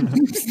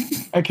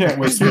can't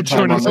waste my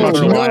time on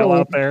that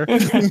out there.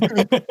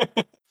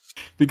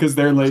 Because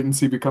their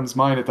latency becomes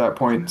mine at that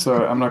point,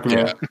 so I'm not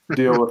gonna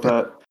deal with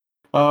that.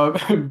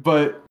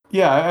 But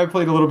yeah, I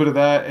played a little bit of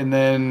that, and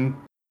then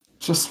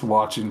just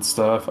watching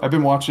stuff. I've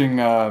been watching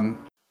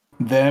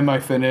Them. I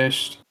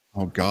finished.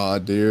 Oh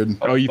god, dude.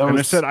 Oh, you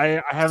finished it?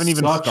 I haven't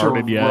even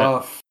started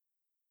yet.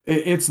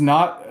 It's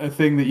not a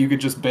thing that you could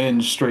just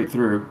binge straight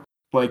through.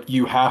 Like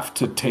you have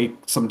to take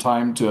some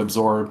time to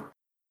absorb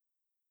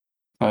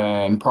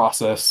and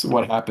process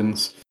what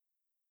happens.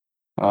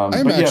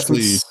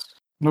 Since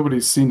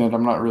nobody's seen it,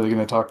 I'm not really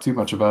going to talk too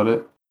much about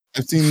it.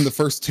 I've seen the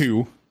first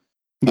 2.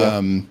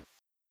 Yeah.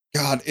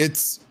 God,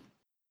 it's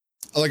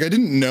like I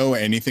didn't know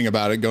anything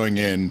about it going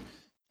in,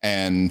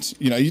 and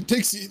it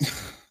takes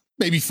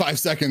maybe 5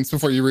 seconds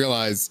before you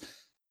realize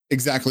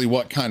exactly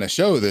what kind of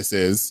show this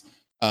is.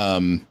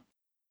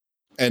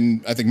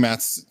 And I think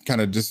Matt's kind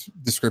of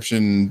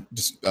description,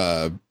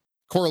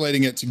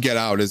 correlating it to Get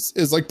Out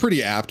is like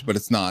pretty apt, but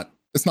it's not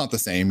the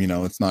same.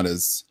 It's not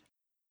as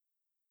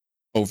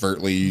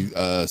overtly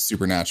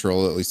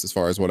supernatural, at least as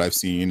far as what I've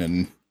seen.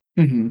 And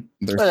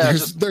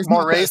there's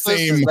more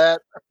racist.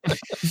 That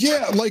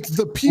yeah, like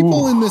the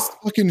people in this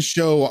fucking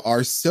show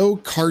are so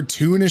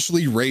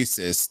cartoonishly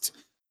racist.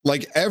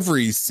 Like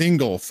every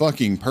single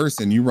fucking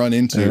person you run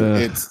into,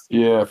 it's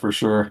for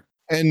sure.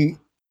 And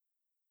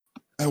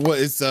what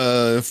it's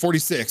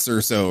 46 or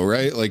so,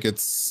 right? Like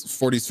it's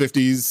 40s,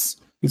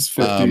 50s. It's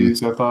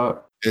 50s, I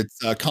thought. It's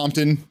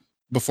Compton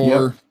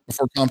before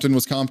before Compton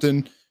was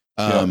Compton.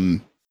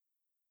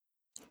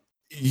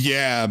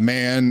 Yeah,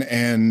 man,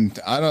 and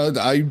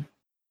I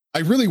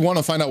really want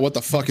to find out what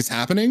the fuck is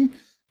happening,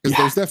 because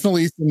there's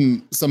definitely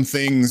some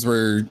things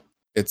where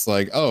it's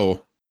like,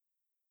 oh,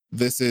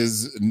 this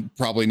is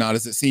probably not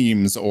as it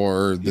seems,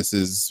 or this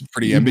is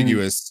pretty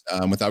ambiguous,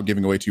 without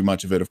giving away too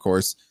much of it, of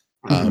course.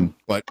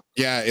 But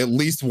yeah, at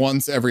least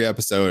once every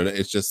episode,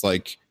 it's just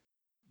like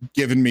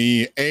giving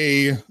me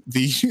A,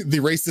 the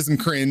racism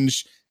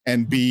cringe,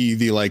 and B,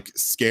 the like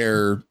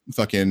scare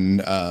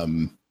fucking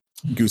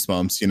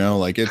goosebumps, you know,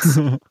 like it's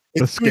The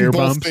it's doing scare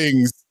both bumps.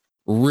 things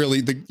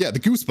really. The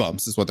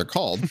goosebumps is what they're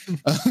called.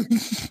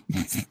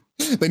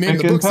 They named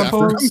the Thinking books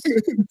peppers?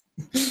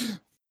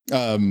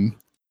 after.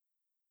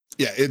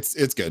 Yeah,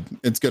 it's good.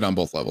 It's good on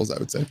both levels, I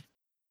would say.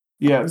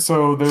 Yeah,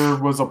 so there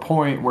was a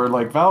point where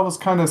like Val was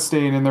kind of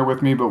staying in there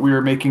with me, but we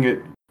were making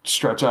it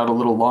stretch out a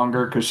little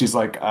longer because she's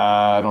like,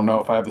 I don't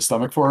know if I have the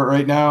stomach for it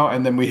right now.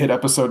 And then we hit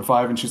episode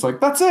 5, and she's like,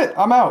 "That's it,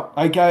 I'm out.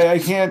 I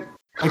can't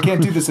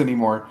do this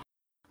anymore."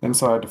 And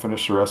so I had to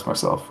finish the rest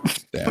myself.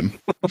 Damn.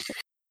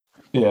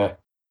 Yeah.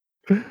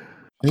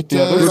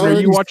 Are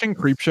you watching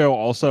Creepshow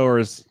also, or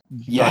is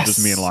that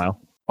just me and Lyle?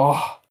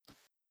 Oh,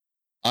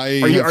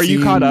 Are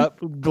you caught up?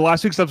 The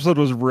last week's episode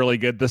was really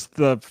good.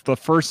 The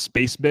first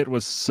space bit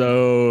was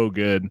so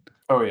good.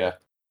 Oh yeah,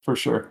 for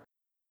sure.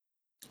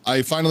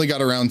 I finally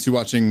got around to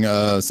watching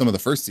some of the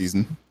first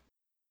season.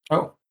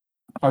 Oh,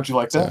 how'd you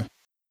like that?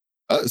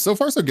 So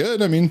far, so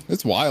good. I mean,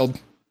 it's wild.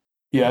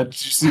 Yeah,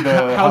 did you see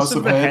the House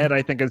of the Head?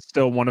 I think is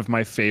still one of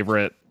my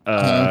favorite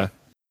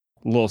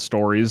little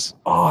stories.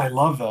 Oh, I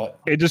love that.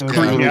 It just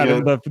creeped me out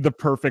in the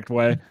perfect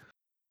way.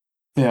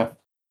 Yeah.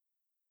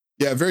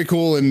 Yeah, very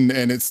cool, and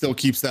it still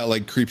keeps that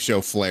like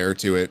Creepshow flair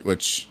to it,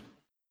 which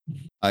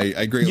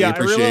I greatly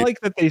appreciate. I really like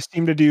that they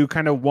seem to do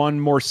kind of one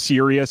more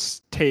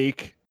serious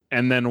take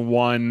and then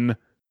one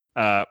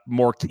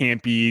more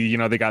campy. You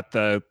know, they got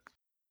the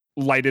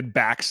lighted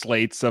back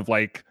slates of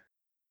like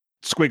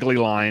squiggly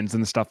lines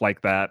and stuff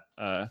like that.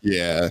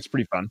 Yeah, it's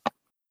pretty fun.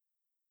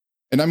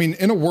 And I mean,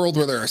 in a world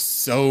where there are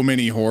so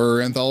many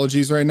horror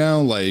anthologies right now,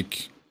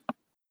 like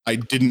I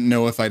didn't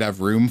know if I'd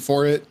have room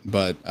for it,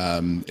 but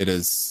it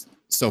is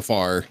so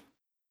far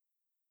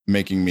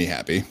making me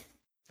happy.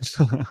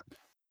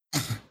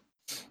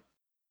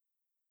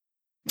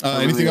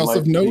 Anything else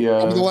of note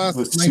over the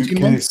last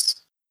 19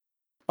 months?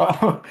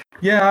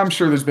 Yeah, I'm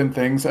sure there's been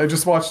things. I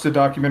just watched a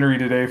documentary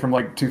today from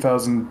like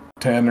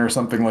 2010 or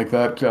something like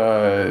that.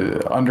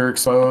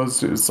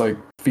 Underexposed. It was like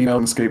female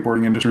in the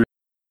skateboarding industry.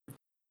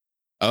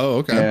 Oh,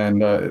 okay.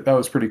 And that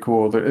was pretty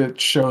cool. It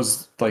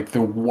shows like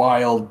the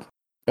wild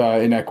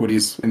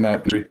inequities in that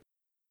industry.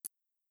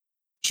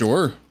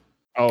 Sure.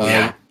 Oh,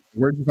 yeah.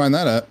 Where'd you find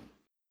that at?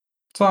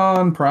 It's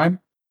on Prime.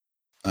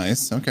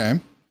 Nice. Okay.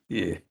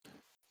 Yeah.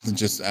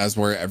 Just as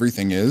where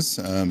everything is.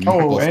 And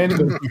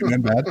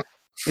bad.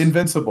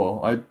 Invincible.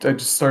 I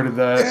just started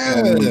that.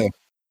 And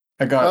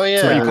I got.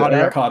 I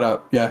got caught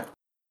up. Yeah.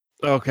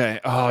 Okay.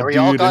 Oh, Are we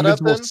dude, all caught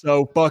Invincible's up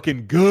so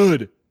fucking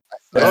good.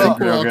 I think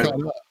we're all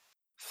caught up.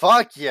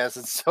 Fuck yes,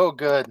 it's so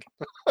good.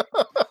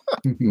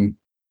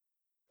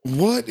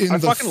 What in I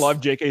fucking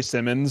love J.K.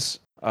 Simmons.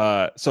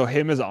 So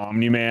him as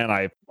Omni-Man,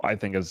 I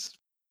think is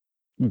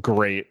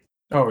great.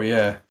 Oh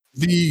yeah.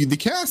 The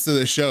cast of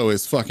the show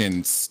is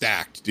fucking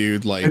stacked,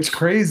 dude. Like it's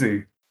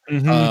crazy.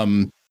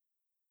 Mm-hmm.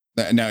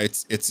 Now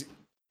it's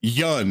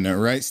Yun,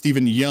 right?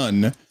 Steven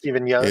Yeun.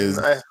 Steven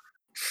Yeun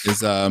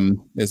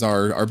is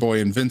our boy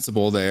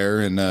Invincible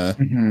there,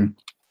 and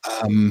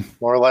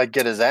more like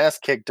get his ass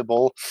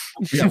kickable.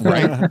 Yeah,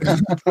 right.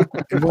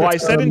 Well, I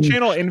said in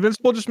channel,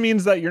 Invincible just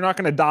means that you're not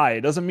going to die.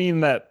 It doesn't mean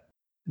that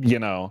you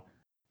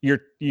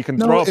can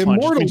throw a punch.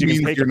 Immortal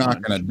means you're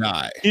not going to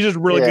die. He's just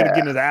really good at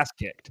getting his ass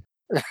kicked.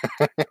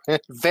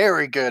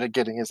 Very good at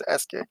getting his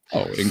ass kicked.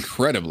 Oh,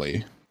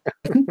 incredibly.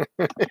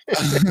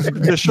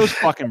 This show's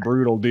fucking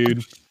brutal,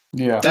 dude.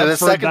 Yeah.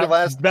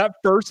 That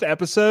first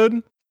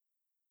episode,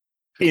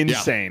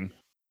 insane.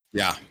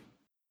 Yeah.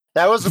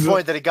 That was the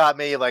point that it got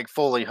me like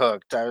fully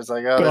hooked. I was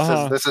like,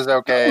 "Oh, this is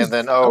okay," and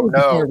then, "Oh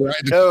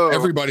no,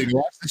 everybody to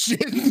watch the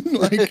shit."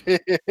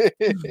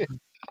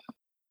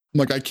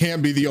 Like, I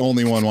can't be the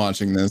only one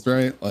watching this,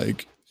 right?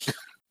 Like,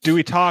 do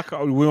we talk?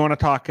 We want to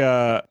talk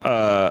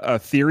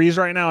theories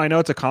right now. I know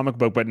it's a comic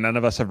book, but none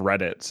of us have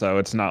read it, so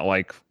it's not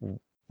like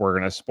we're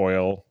gonna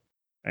spoil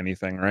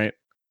anything, right?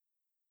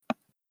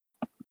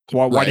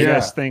 Why do you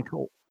guys think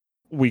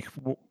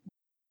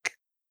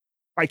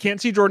I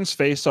can't see Jordan's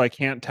face, so I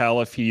can't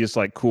tell if he's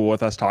like cool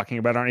with us talking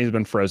about it. Or not. He's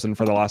been frozen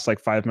for the last like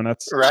 5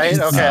 minutes. Right?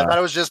 Okay, I thought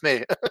it was just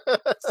me.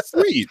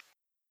 Sweet.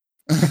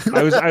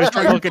 I was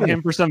trying to look at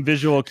him for some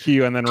visual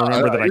cue and then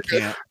remember that I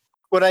can't.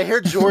 When I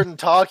hear Jordan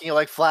talking, it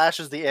like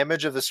flashes the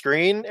image of the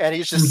screen, and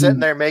he's just sitting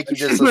there making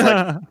just like.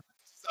 I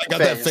got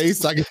that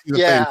face. I can see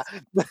the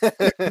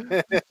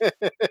face.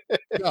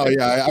 Oh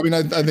yeah. I mean,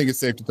 I think it's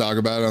safe to talk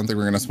about it. I don't think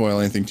we're gonna spoil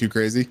anything too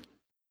crazy.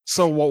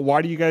 So,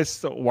 why do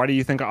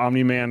you think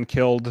Omni-Man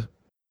killed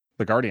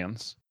the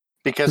Guardians?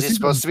 Because he's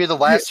supposed to be the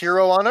last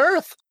hero on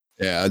Earth.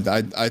 Yeah,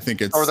 I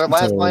think it's Or their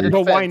last line of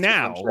But why defense,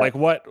 now? essentially. Like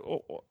what?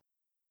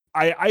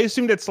 I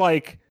assumed it's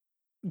like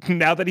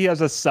now that he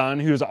has a son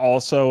who's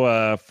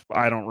also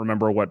I don't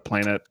remember what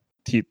planet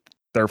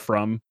they're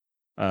from.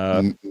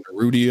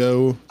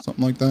 Naruto,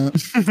 something like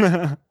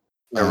that.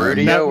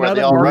 Naruto, where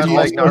they all Naruto's run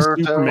like also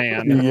Naruto.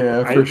 Superman.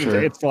 Yeah, for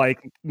sure. It's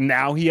like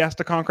now he has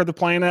to conquer the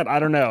planet. I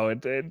don't know.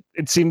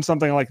 It seems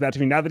something like that to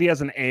me. Now that he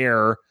has an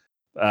heir,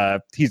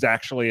 he's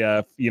actually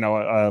a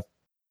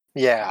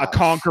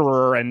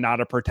conqueror and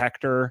not a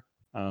protector.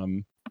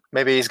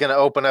 Maybe he's gonna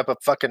open up a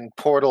fucking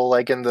portal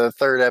like in the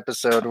third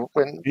episode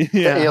when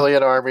the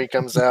alien army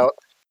comes out.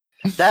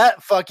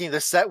 That fucking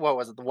what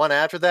was it? The one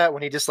after that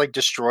when he just like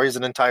destroys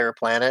an entire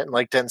planet in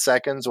like 10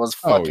 seconds was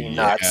fucking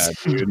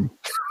nuts, dude.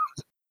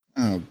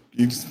 I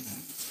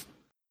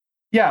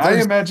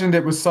imagined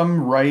it was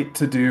some right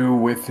to do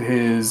with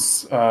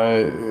his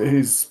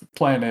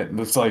planet.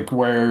 It's like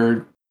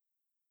where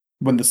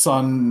when the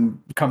son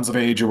comes of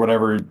age or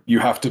whatever, you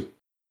have to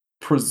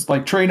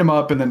train him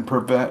up and then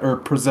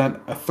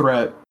present a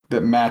threat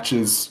that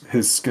matches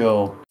his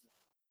skill,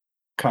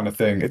 kind of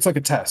thing. It's like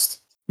a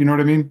test. You know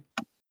what I mean?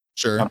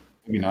 Sure.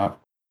 Maybe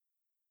not.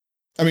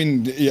 I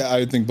mean, yeah,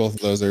 I think both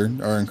of those are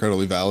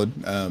incredibly valid.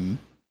 And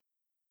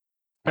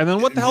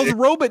then what the hell's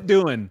Robot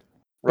doing?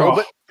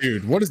 Robot?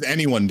 Dude, what is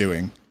anyone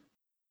doing?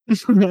 Eve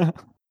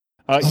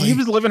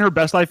is living her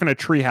best life in a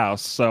treehouse,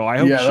 so I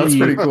hope that's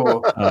pretty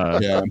cool.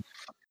 Yeah.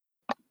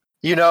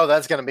 You know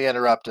that's going to be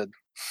interrupted.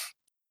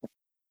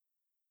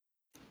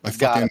 By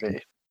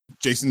fucking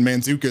Jason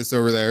Mantzoukas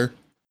over there.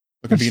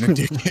 Looking being a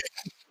dick.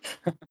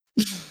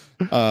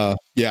 I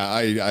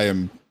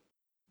am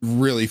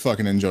really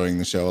fucking enjoying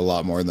the show a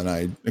lot more than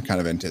I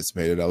kind of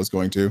anticipated I was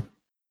going to.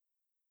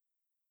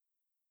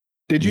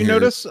 Did you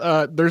notice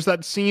there's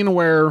that scene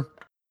where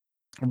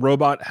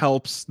Robot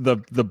helps the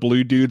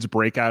blue dudes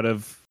break out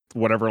of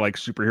whatever like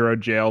superhero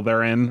jail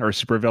they're in or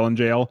supervillain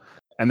jail,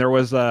 and there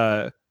was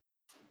a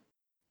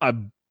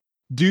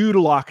dude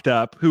locked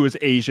up who was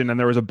Asian and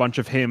there was a bunch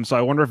of him, so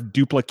I wonder if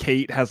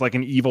Duplicate has like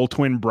an evil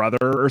twin brother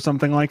or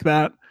something like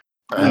that.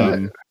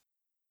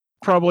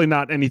 Probably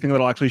not anything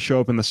that'll actually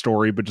show up in the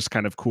story, but just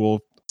kind of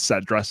cool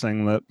set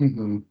dressing that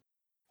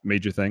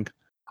made you think.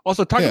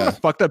 Also, talking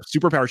about fucked up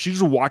superpower, she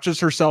just watches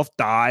herself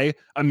die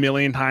a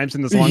million times,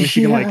 and as long as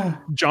she can like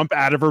jump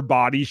out of her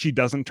body, she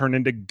doesn't turn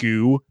into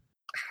goo.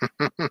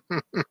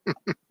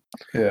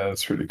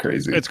 That's pretty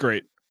crazy. It's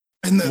great.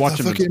 And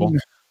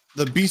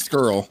the Beast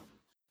Girl.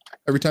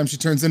 Every time she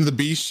turns into the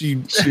Beast, she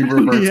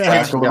reverts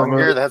back a little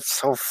bit. That's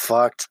so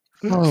fucked.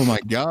 Oh my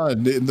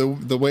god,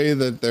 the way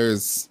that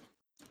there's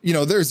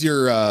there's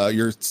your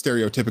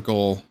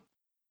stereotypical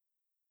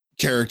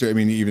character. I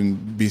mean, even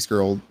Beast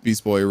Girl,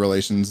 Beast Boy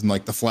relations, and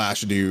like the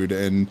Flash dude,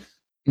 and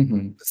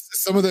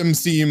some of them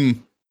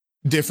seem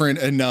different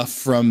enough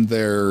from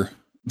their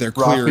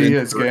clear. Rafi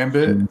as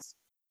Gambit.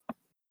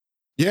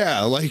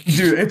 Yeah, like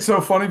dude, it's so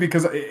funny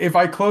because if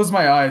I close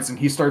my eyes and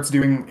he starts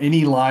doing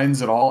any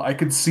lines at all, I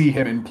could see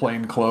him in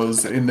plain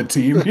clothes in the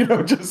team.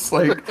 Just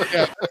like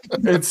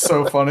it's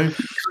so funny.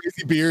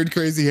 Crazy beard,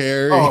 crazy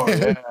hair. Oh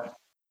yeah.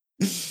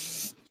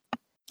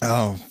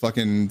 Oh,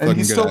 fucking and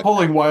he's still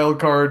pulling wild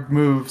card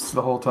moves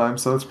the whole time,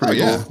 so that's pretty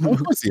cool.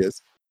 Of course he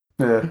is.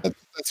 Yeah,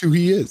 that's who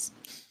he is.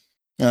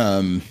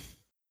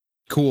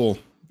 Cool,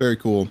 very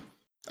cool.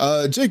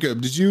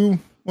 Jacob,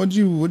 what'd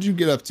you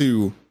get up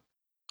to?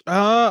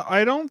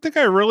 I don't think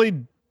I really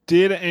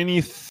did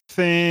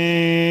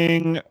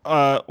anything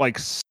like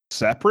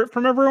separate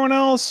from everyone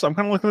else. I'm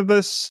kind of looking at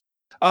this.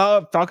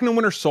 Falcon and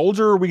Winter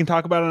Soldier, we can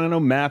talk about it. I know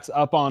Matt's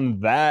up on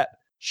that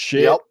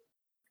shit. Yep.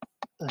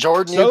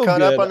 Jordan, you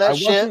caught up on that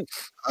shit?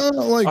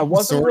 I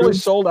wasn't really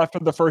sold after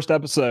the first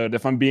episode,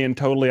 if I'm being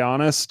totally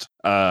honest.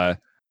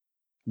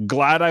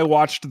 Glad I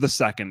watched the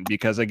second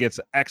because it gets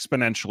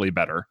exponentially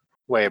better.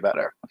 Way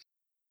better.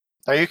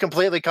 Are you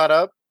completely caught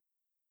up?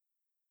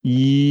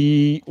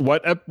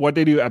 What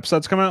day do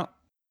episodes come out?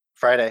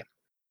 Friday.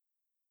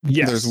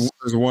 Yes.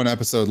 There's one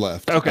episode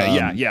left. Okay,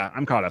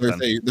 I'm caught up.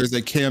 There's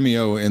a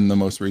cameo in the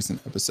most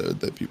recent episode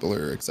that people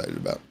are excited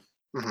about.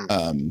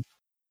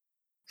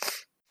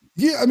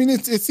 Yeah, I mean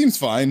it seems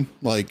fine.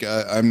 Like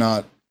I'm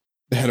not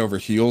head over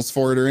heels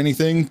for it or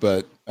anything,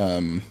 but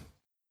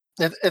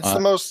it's the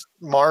most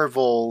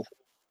Marvel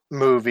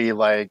movie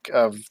like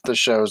of the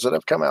shows that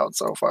have come out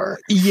so far.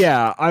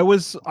 Yeah, I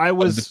was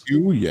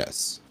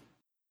yes,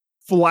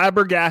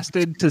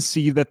 flabbergasted to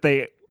see that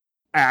they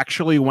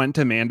actually went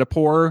to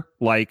Mandapore.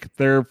 Like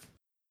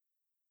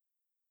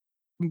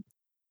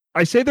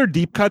I say they're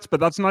deep cuts, but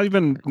that's not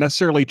even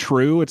necessarily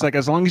true. It's like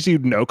as long as you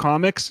know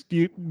comics,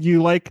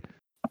 you like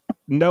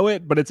know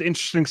it, but it's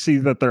interesting to see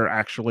that they're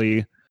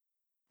actually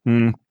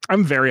I'm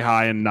very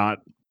high and not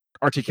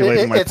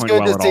articulating my point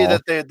well at all. It's good to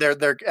see that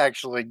they're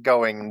actually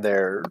going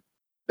there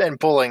and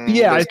pulling.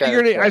 Yeah, I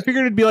figured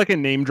it'd be like a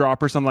name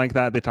drop or something like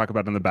that. They talk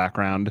about it in the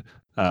background.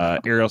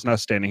 Ariel's now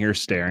standing here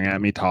staring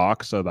at me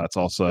talk, so that's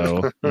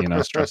also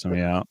stressing me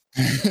out.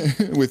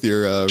 With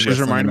your she's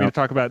reminding me to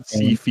talk about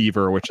Sea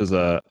Fever, which is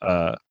a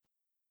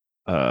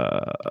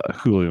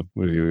Hulu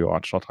movie we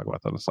watched. I'll talk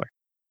about that in a second.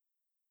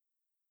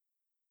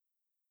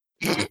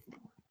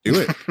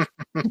 Do it.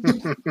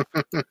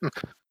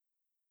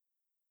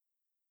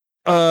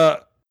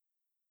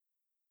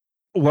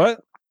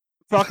 What?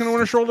 Falcon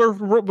Winter Shoulder,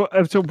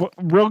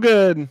 real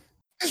good.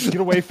 Get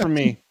away from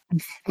me.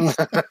 Sea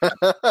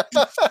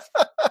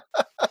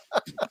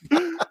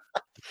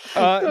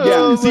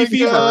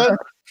Fever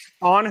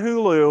on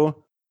Hulu.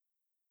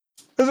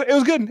 It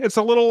was good. It's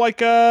a little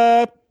like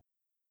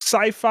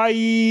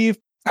sci-fi.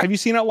 Have you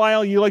seen it,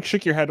 Lyle? You like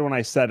shook your head when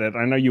I said it.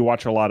 I know you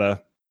watch a lot of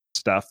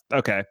stuff.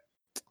 Okay.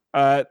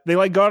 They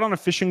like go out on a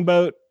fishing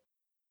boat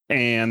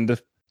and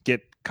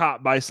get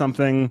caught by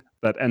something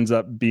that ends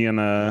up being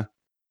a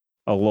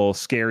little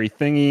scary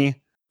thingy.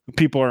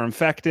 People are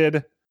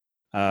infected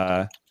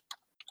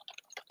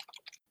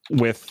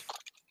with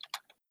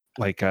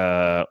like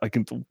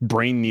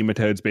brain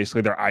nematodes.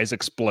 Basically, their eyes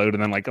explode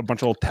and then like a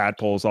bunch of little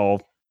tadpoles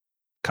all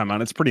come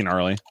out. It's pretty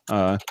gnarly.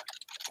 I'm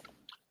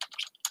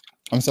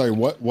sorry,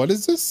 what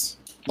is this?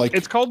 Like,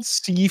 it's called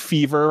Sea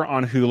Fever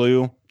on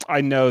Hulu.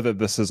 I know that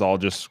this is all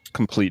just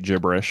complete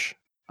gibberish.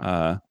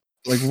 Like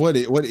what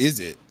is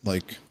it?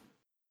 Like,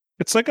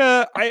 it's like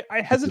I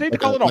hesitate to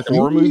call it a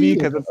horror movie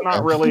because it's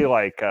not really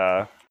like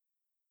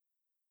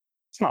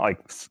it's not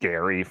like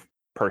scary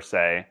per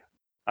se.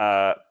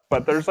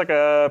 But there's like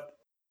a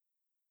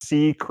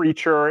sea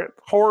creature.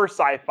 Horror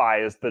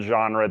sci-fi is the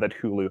genre that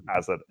Hulu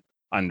has it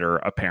under,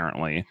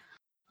 apparently.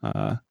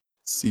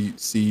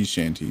 Sea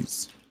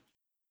shanties.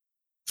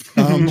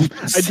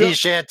 Sea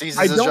shanties.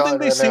 I don't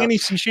think they sing any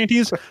sea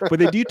shanties, but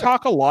they do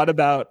talk a lot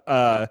about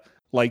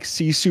like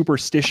sea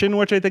superstition,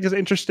 which I think is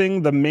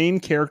interesting. The main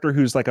character,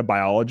 who's like a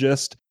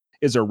biologist,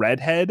 is a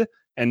redhead,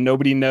 and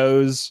nobody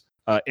knows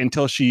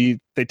until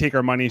they take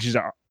her money and she's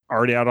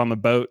already out on the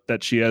boat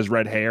that she has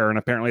red hair, and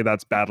apparently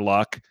that's bad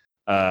luck.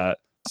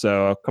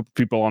 So a couple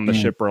people on the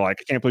ship were like,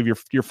 "I can't believe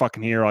you're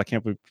fucking here. I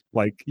can't believe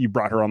like you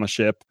brought her on the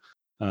ship."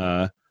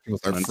 People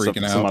start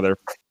freaking out. Some other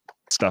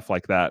stuff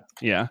like that.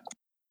 Yeah.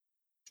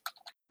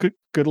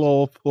 Good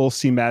little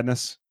sea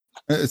madness.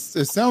 It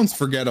sounds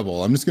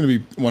forgettable. I'm just going to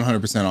be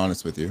 100%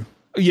 honest with you.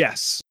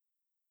 Yes.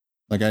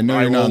 Like, I know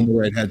you're not in the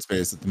right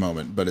headspace at the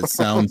moment, but it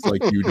sounds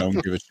like you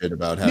don't give a shit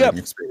about having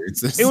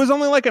experienced this. It was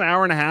only like an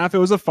hour and a half. It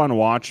was a fun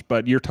watch,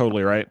 but you're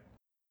totally right.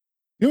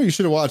 You know what you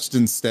should have watched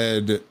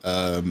instead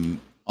on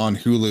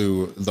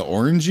Hulu? The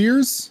Orange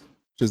Years,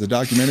 which is a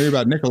documentary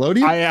about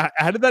Nickelodeon. I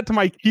added that to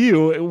my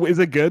queue. Is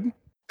it good?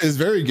 It's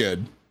very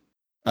good.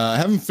 I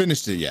haven't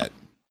finished it yet,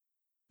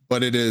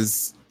 but it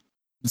is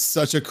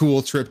such a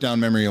cool trip down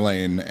memory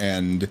lane,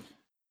 and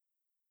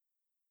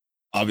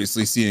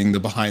obviously seeing the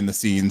behind the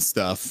scenes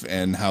stuff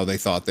and how they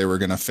thought they were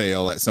going to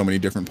fail at so many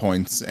different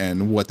points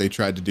and what they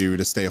tried to do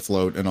to stay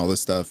afloat and all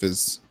this stuff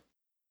is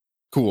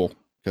cool,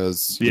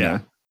 because you know,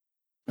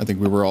 I think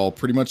we were all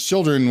pretty much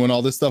children when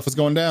all this stuff was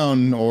going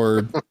down,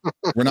 or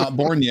we're not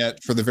born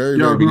yet for the very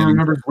who beginning.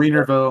 remembers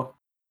Wienerville?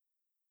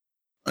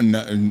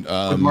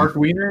 With Mark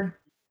Wiener?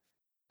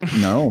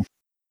 No.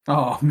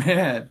 Oh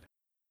man,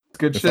 it's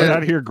good if shit.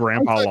 Out here,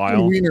 Grandpa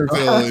Lyle.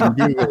 Wienerville and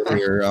Google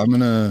here. I'm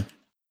gonna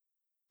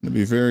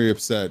be very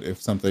upset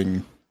if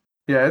something.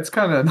 Yeah, it's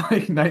kind of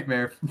like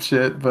nightmare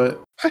shit,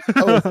 but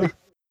it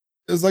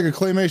was like a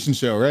claymation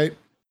show, right?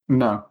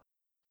 No,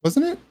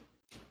 wasn't it?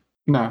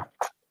 No,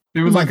 it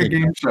was like a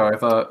game show. I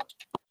thought.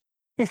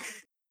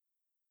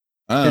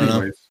 I don't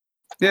know.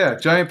 Yeah,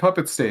 giant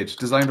puppet stage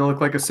designed to look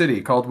like a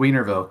city called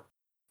Wienerville.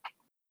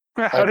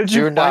 How did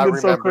you find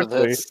it so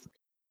quickly? This.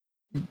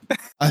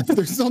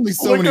 There's only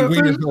so many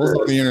Wienervilles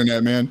on the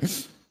internet, man.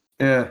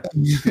 Yeah.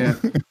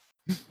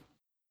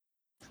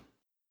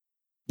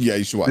 Yeah,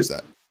 you should watch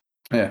that.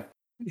 Yeah.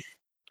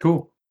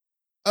 Cool.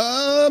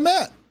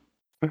 Matt.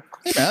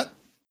 Hey, Matt.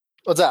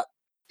 What's up?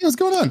 Hey, what's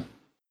going on?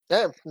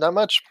 Yeah, not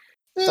much.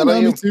 Yeah, how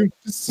about you? Me too.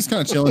 Just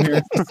kind of chilling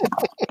here.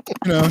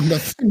 Not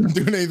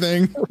doing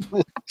anything.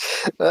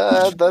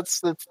 That's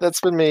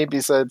been me.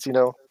 Besides,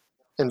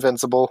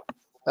 Invincible.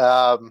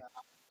 I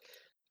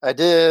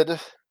did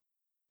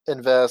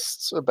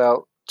invest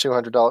about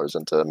 $200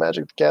 into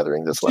Magic the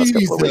Gathering this last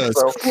couple of weeks.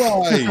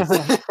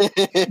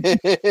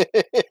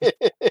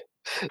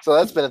 So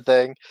that's been a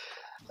thing.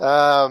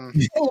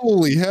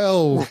 Holy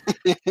hell.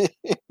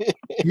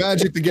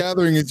 Magic the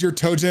Gathering is your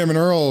Toe Jam and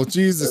Earl.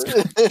 Jesus.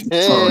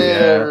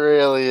 It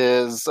really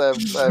is.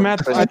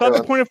 Matt, I thought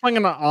the point of playing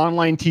an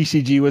online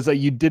TCG was that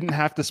you didn't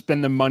have to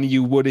spend the money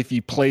you would if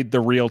you played the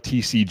real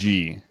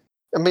TCG.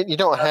 I mean, you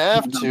don't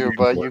have to,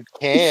 but you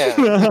can.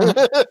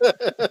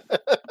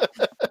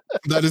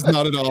 That is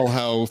not at all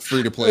how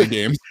free-to-play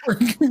games work.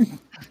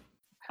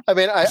 I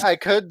mean, I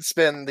could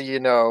spend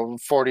the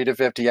 40 to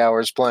 50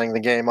 hours playing the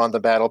game on the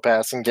battle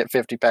pass and get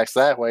 50 packs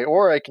that way,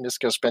 or I can just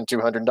go spend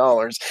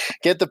 $200,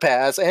 get the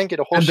pass, and get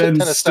a whole shit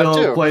ton of stuff too. And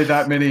then still play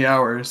that many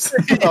hours.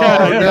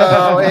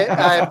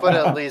 I put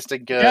at least a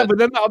good. Yeah, but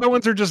then the other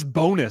ones are just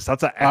bonus.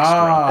 That's an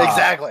extra.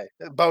 Exactly,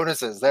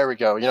 bonuses. There we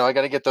go. I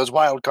got to get those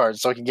wild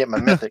cards so I can get my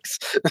mythics.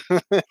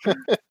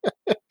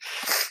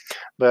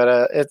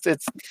 But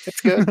it's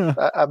good.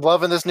 I'm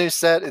loving this new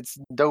set. It's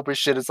dope as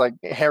shit. It's like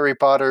Harry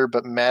Potter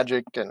but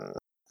magic, and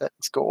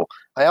it's cool.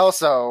 I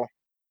also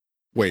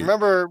Wait.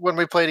 Remember when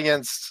we played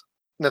against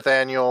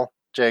Nathaniel,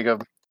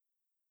 Jacob,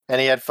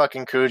 and he had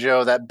fucking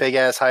Cujo, that big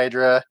ass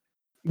Hydra?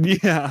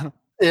 Yeah.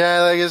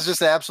 Yeah, like it's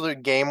just an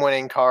absolute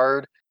game-winning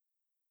card.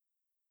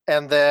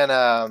 And then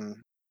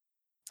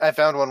I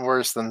found one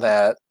worse than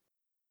that.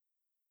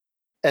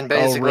 And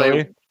basically,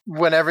 really?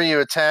 Whenever you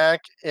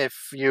attack, if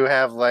you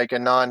have like a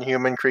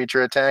non-human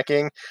creature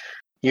attacking,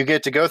 you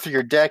get to go through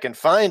your deck and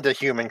find a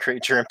human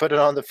creature and put it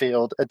on the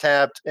field,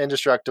 tapped,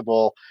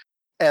 indestructible.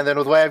 And then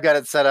with the way I've got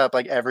it set up,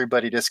 like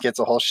everybody just gets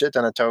a whole shit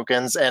ton of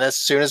tokens. And as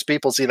soon as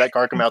people see that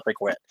card come out, they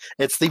quit.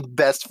 It's the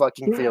best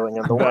fucking feeling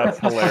in the world. That's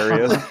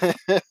hilarious.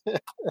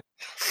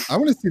 I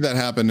want to see that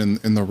happen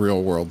in the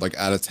real world, like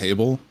at a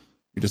table.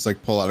 You just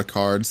like pull out a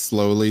card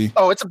slowly.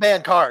 Oh, it's a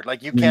banned card.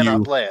 Like you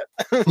cannot play it.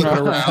 Put it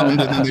around, and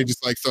then they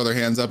just like throw their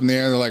hands up in the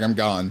air. They're like, "I'm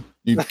gone.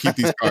 You keep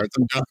these cards.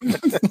 I'm done."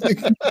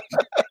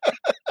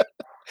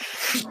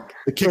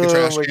 They kick a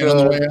trash can on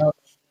the way out.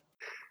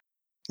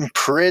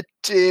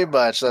 Pretty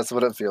much, that's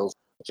what it feels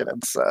like.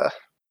 And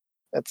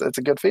it's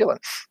a good feeling.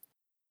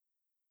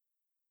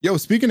 Yo,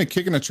 speaking of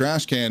kicking a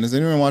trash can, has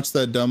anyone watched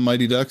that dumb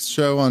Mighty Ducks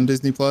show on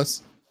Disney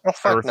Plus? Oh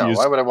fuck no!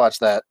 Why would I watch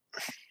that?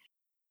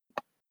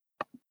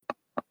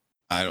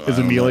 Is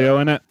Emilio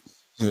in it?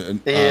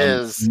 He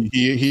is.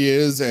 He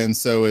is, and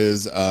so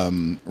is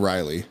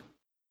Riley.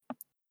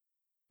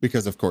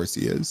 Because of course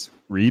he is.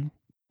 Reed?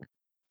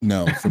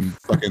 No, from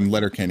fucking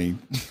Letterkenny.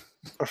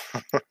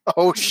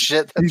 Oh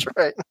shit, that's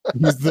right.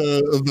 He's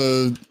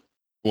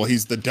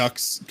he's the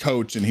Ducks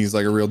coach, and he's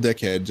like a real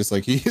dickhead, just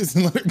like he is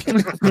in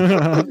Letterkenny.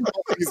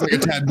 He's like a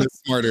tad bit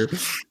smarter,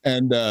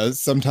 and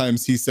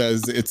sometimes he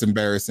says it's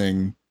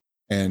embarrassing,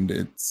 and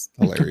it's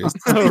hilarious.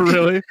 Oh,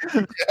 really?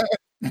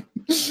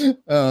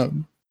 Yeah.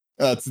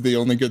 That's the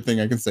only good thing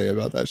I can say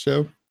about that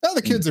show. Oh,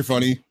 the kids are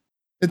funny.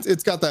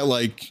 It's got that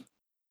like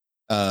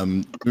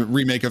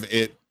remake of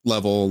It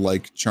level,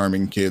 like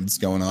charming kids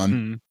going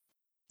on.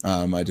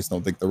 I just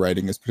don't think the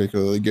writing is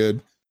particularly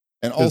good.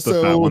 And is also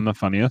the fat one the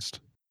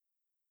funniest?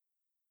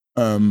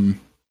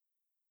 Kinda.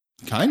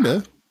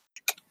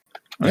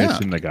 I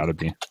assume they gotta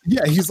be.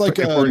 Yeah, he's like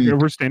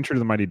we're staying true to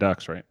the Mighty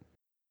Ducks, right?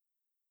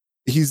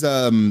 He's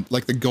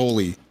like the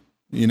goalie,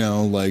 you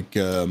know, like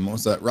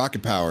what's that?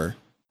 Rocket Power.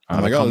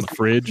 I'm like, the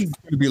fridge. It's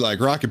gonna be like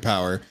Rocket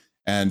Power,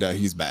 and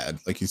he's bad.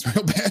 Like he's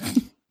real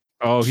bad.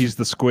 Oh, he's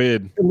the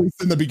squid. At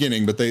least in the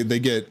beginning, but they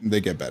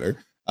get better.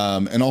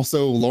 And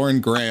also Lauren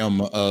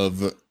Graham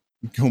of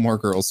Gilmore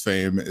Girls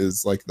fame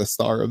is like the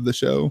star of the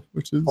show,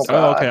 which is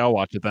okay. I'll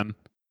watch it then.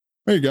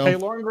 There you go. Hey,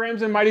 Lauren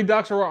Graham's in Mighty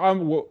Ducks. We're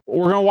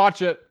gonna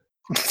watch it.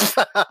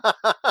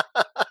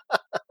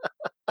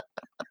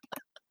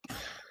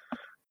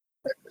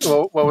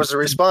 Well, what was the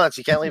response?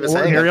 You can't leave us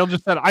hanging. Ariel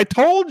just said, "I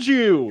told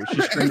you."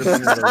 She screamed at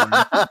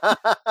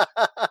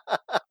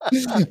me.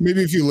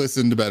 Maybe if you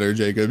listened better,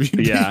 Jacob.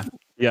 Yeah.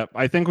 Yep.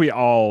 I think we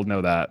all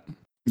know that.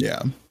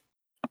 Yeah.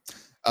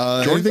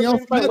 Anything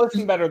else? I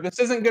listen better. This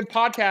isn't good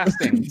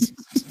podcasting.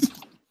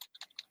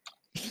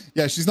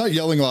 Yeah, she's not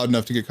yelling loud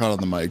enough to get caught on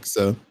the mic,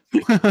 so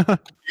you gotta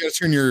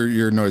turn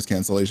your noise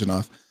cancellation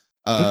off.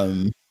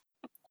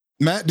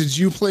 Matt, did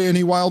you play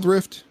any Wild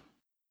Rift?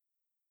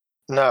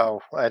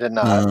 No, I did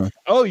not.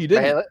 Oh, you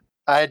didn't?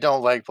 I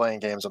don't like playing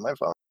games on my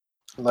phone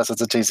unless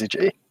it's a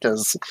TCG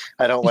because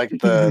I don't like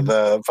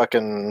the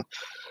fucking.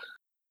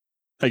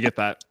 I get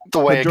that. The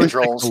way it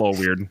controls. A little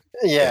weird.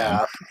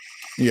 Yeah.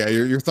 Yeah,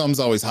 your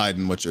thumb's always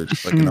hiding what you're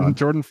clicking on.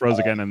 Jordan froze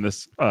again, and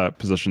this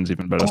position's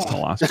even better than the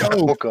last.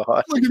 Oh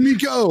god! Look at me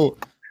go!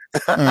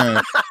 All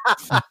right.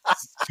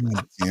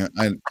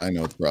 I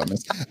know what the problem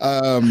is.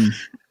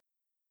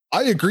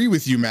 I agree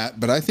with you,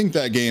 Matt, but I think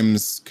that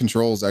game's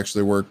controls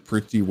actually work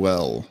pretty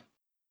well.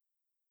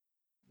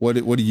 What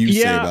do you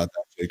say about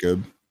that,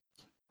 Jacob?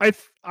 I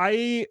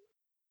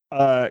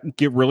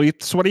get really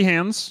sweaty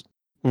hands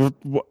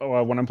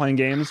when I'm playing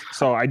games,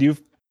 so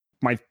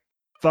my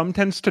thumb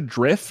tends to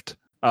drift,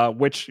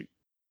 which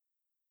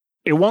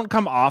it won't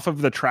come off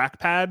of the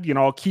trackpad. You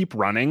know, I'll keep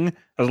running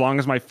as long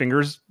as my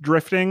finger's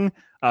drifting,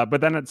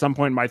 but then at some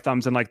point my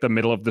thumb's in like the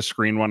middle of the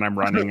screen when I'm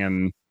running,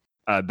 and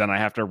then I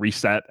have to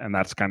reset, and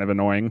that's kind of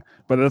annoying.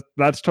 But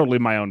that's totally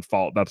my own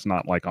fault. That's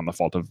not like on the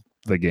fault of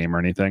the game or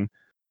anything.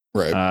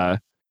 Right.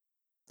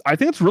 I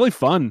think it's really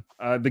fun.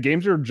 The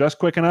games are just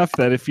quick enough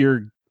that if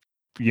you're,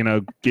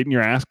 getting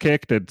your ass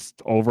kicked, it's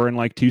over in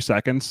like 2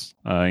 seconds.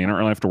 You don't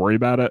really have to worry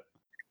about it.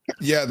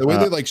 Yeah, the way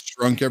they like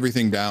shrunk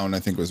everything down, I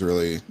think was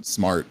really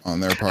smart on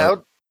their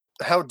part.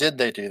 How did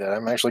they do that?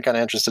 I'm actually kind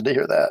of interested to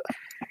hear that.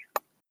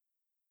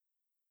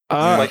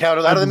 Like how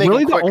do they make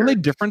really it quicker? The only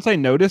difference I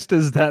noticed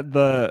is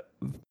that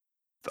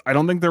I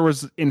don't think there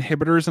was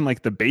inhibitors in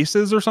like the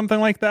bases or something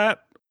like that.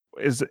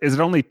 Is it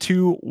only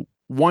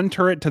one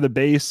turret to the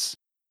base?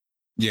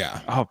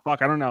 Yeah. Oh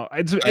fuck, I don't know.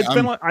 It's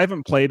been like, I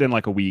haven't played in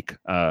like a week.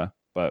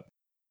 But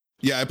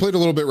yeah, I played a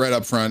little bit right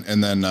up front,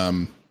 and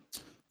then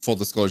full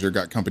disclosure,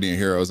 got Company of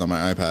Heroes on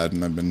my iPad,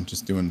 and I've been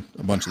just doing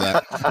a bunch of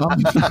that.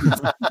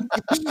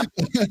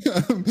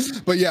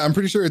 But yeah, I'm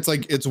pretty sure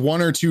it's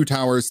 1 or 2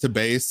 towers to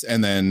base,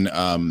 and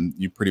then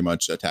you pretty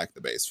much attack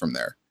the base from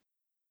there.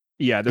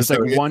 Yeah, there's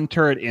like one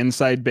turret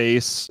inside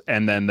base,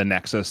 and then the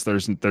Nexus.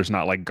 There's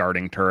not like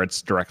guarding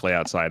turrets directly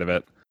outside of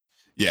it.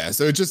 Yeah,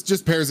 so it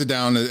just pares it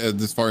down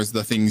as far as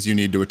the things you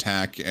need to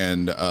attack,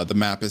 and the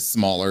map is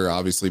smaller,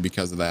 obviously,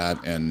 because of that,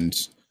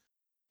 and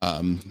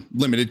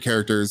limited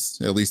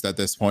characters, at least at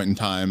this point in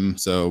time.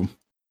 So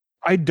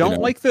I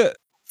don't like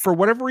for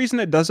whatever reason,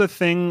 it does a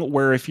thing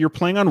where if you're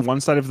playing on one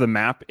side of the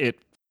map, it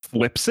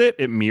flips it,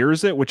 it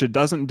mirrors it, which it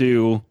doesn't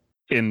do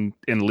in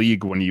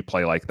League when you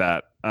play like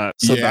that.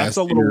 So that's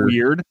a little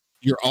weird.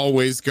 You're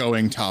always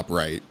going top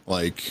right,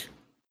 like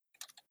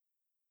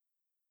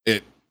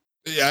it.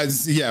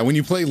 Yeah, when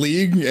you play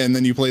League and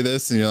then you play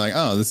this, and you're like,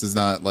 oh, this is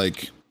not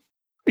like.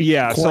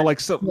 Yeah,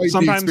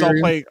 sometimes I'll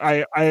play.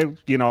 I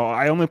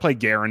only play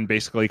Garen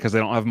basically because they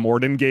don't have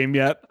Morden game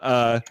yet.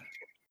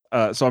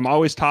 So I'm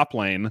always top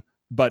lane,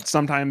 but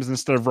sometimes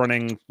instead of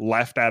running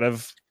left out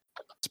of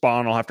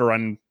spawn, I'll have to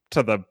run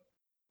to the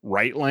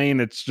right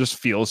lane. It just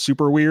feels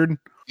super weird.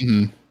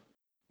 Mm-hmm.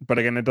 But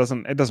again, it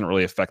doesn't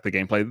really affect the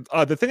gameplay.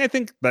 The thing I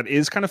think that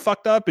is kind of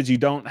fucked up is you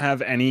don't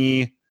have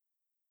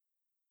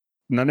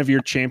none of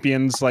your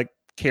champions like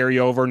carry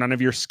over, none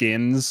of your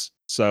skins.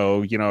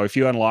 So if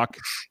you unlock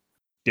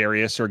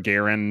Darius or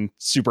Garen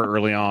super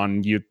early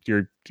on, you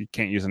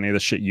can't use any of the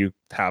shit you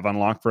have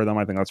unlocked for them.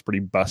 I think that's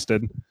pretty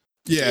busted.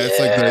 Yeah, it's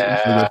like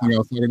the thing I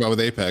was talking about with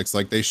Apex.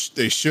 Like they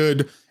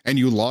should, and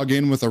you log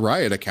in with a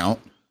Riot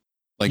account.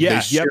 Like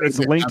it's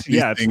linked.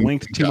 Yeah, it's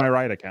linked to my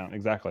Riot account.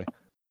 Exactly.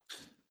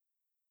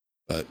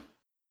 But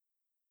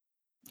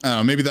I don't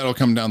know, maybe that'll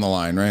come down the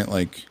line, right?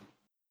 Like,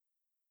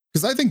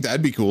 because I think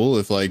that'd be cool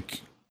if,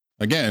 like,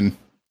 again,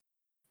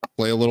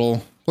 play a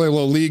little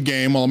League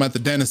game while I'm at the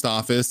dentist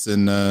office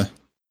and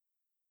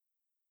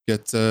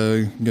get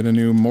a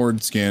new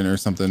Mord skin or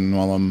something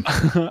while I'm.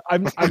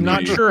 I'm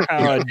not sure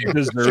how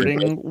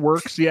deserting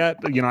works yet.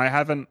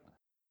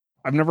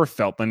 I've never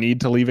felt the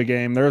need to leave a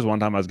game. There was one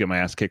time I was getting my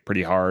ass kicked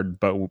pretty hard,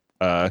 but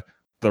the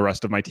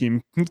rest of my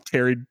team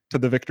carried to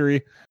the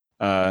victory.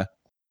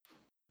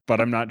 But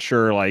I'm not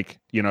sure, like,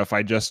 if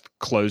I just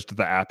closed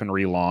the app and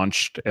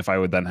relaunched, if I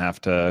would then have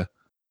to,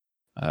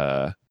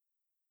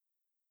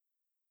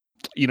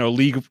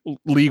 League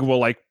will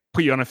like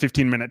put you on a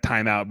 15-minute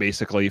timeout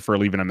basically for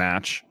leaving a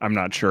match. I'm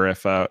not sure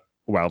if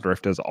Wild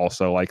Rift is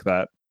also like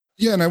that.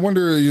 Yeah, and I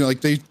wonder,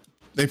 like they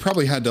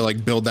probably had to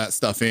like build that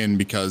stuff in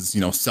because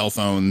cell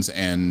phones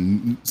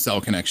and cell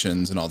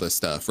connections and all this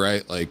stuff,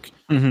 right? Like,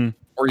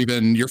 or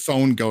even your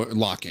phone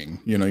locking,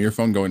 your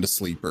phone going to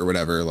sleep or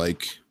whatever,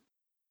 like.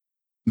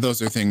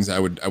 Those are things I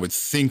would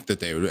think that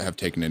they would have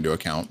taken into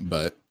account,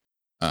 but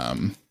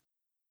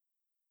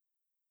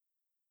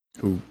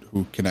who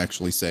can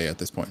actually say at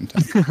this point in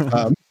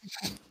time?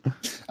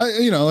 Like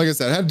I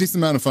said, I had a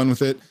decent amount of fun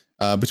with it.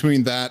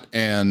 Between that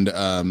and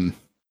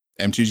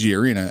MTG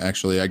Arena,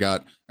 actually, I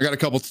got a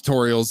couple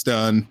tutorials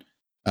done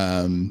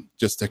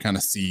just to kind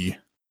of see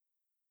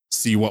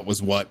what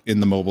was what in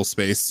the mobile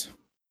space.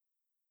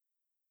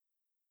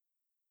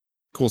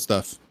 Cool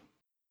stuff.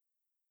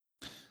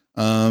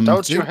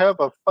 Don't you have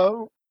a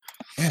phone?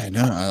 Yeah,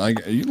 no, I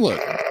like you.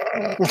 Look,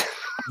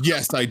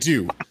 yes, I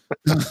do,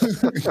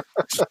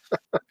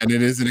 and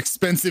it is an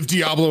expensive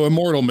Diablo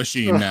Immortal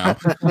machine now.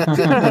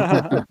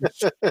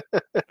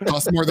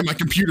 Costs more than my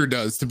computer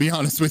does, to be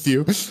honest with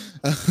you. Did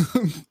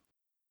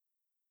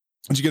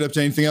you get up to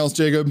anything else,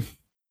 Jacob?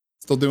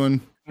 Still doing?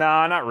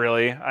 No, not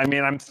really. I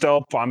mean, I'm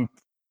playing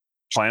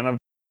a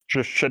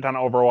shit ton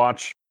of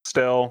Overwatch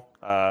still.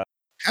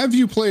 Have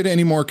you played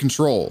any more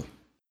Control?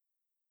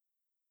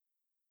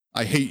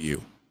 I hate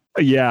you.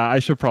 Yeah, I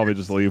should probably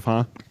just leave,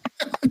 huh?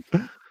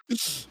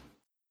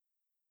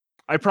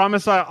 I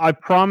promise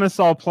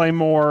I'll play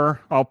more.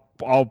 I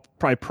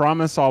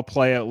promise I'll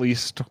play at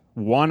least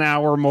 1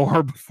 hour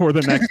more before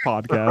the next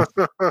podcast.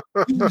 All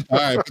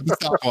right, put the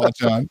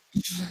stopwatch on.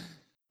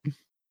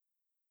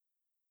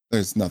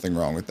 There's nothing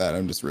wrong with that.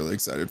 I'm just really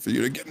excited for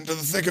you to get into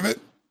the thick of it.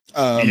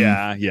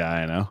 Yeah,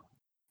 I know.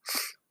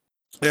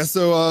 Yeah,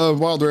 so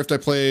Wild Rift I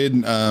played,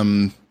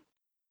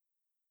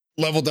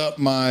 leveled up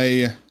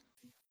my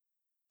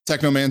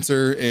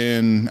Technomancer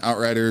in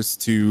Outriders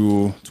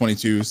to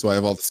 22, so I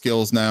have all the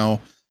skills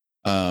now.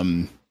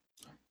 At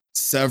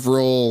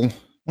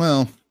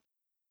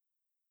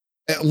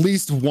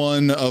least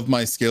one of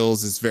my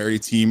skills is very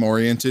team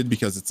oriented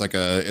because it's like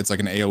an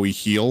AoE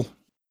heal.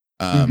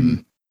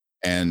 And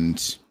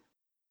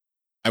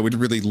I would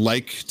really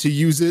like to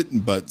use it,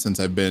 but since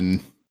I've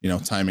been,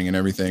 timing and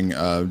everything,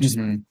 just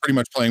pretty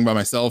much playing by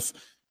myself.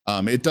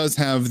 It does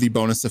have the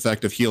bonus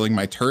effect of healing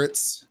my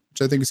turrets,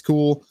 which I think is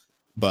cool.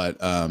 But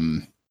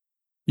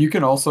you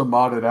can also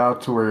mod it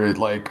out to where it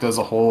like does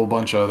a whole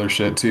bunch of other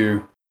shit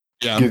too.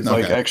 Yeah, gives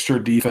like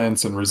extra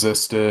defense and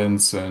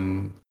resistance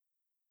and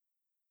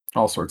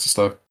all sorts of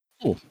stuff.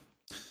 Cool.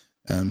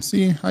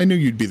 See, I knew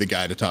you'd be the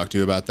guy to talk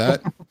to about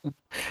that.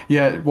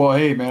 Yeah, well,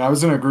 hey man, I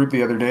was in a group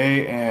the other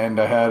day and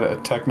I had a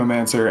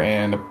Technomancer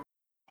and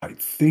I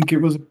think it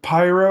was a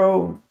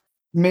Pyro,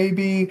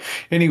 maybe.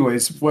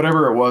 Anyways,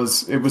 whatever it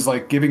was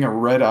like giving a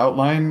red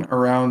outline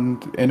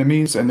around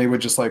enemies and they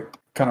would just like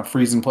kind of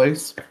freeze in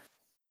place.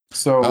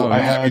 So I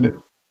had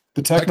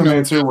the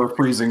Technomancer were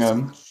freezing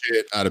them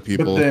shit out of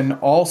people. But then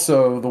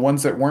also the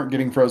ones that weren't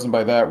getting frozen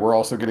by that were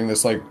also getting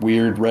this like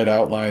weird red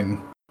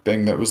outline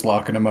thing that was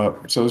locking them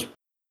up. So it was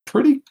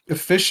pretty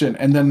efficient.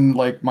 And then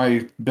like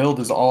my build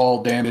is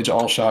all damage,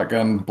 all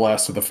shotgun,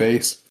 blast to the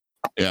face.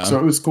 Yeah. So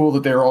it was cool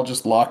that they were all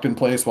just locked in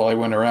place while I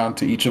went around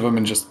to each of them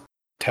and just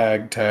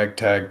tag.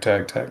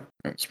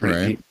 It's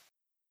pretty neat.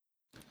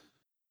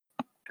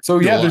 So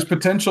yeah, there's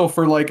potential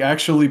for like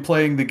actually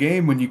playing the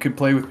game when you can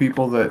play with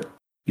people that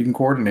you can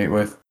coordinate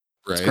with.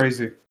 Right. It's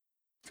crazy.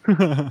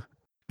 The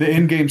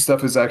in-game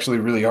stuff is actually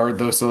really hard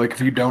though. So like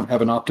if you don't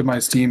have an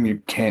optimized team,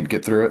 you can't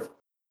get through it.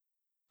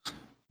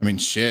 I mean,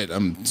 shit. I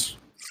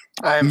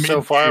am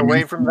so far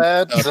away from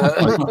that.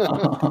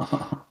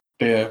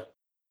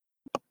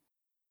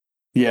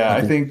 Yeah,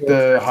 I think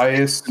the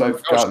highest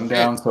I've gotten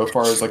down so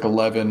far is like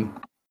 11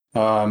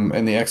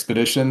 in the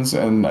expeditions,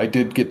 and I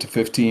did get to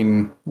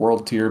 15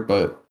 world tier,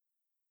 but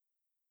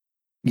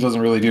it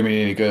doesn't really do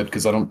me any good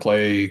because I don't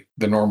play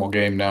the normal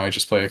game now. I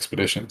just play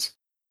expeditions.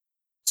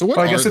 So what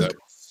are those?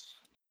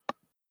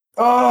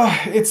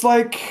 It's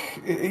like,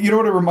 you know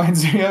what it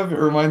reminds me of? It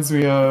reminds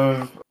me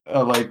of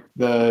like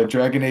the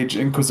Dragon Age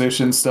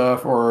Inquisition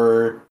stuff,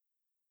 or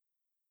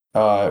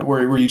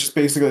where you just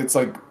basically, it's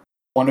like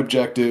one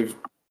objective,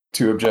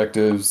 2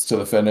 objectives to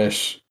the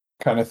finish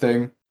kind of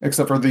thing.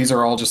 Except for these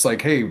are all just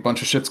like, hey, a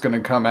bunch of shit's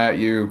gonna come at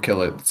you,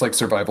 kill it. It's like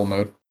survival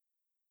mode.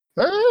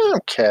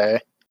 Okay.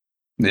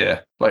 Yeah,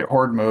 like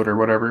horde mode or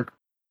whatever.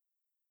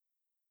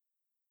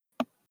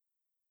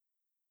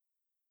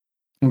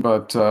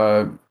 But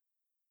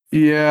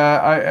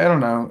yeah, I don't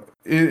know.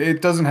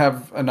 It doesn't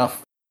have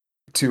enough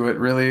to it,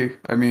 really.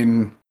 I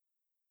mean,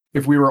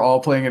 if we were all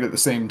playing it at the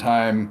same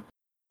time,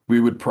 we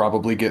would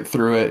probably get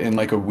through it in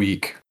like a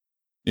week.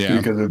 Yeah,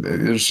 because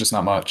there's just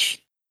not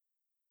much.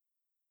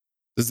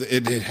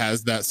 It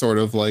has that sort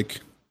of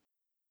like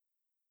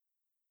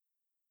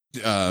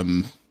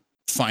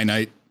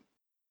finite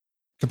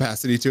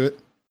capacity to it.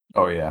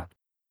 Oh yeah,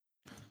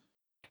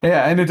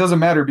 and it doesn't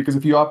matter because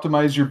if you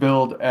optimize your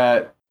build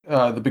at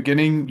the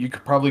beginning, you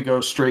could probably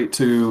go straight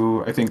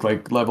to, I think,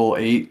 like level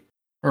 8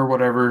 or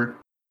whatever.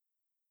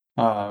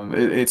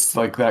 It's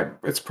like that.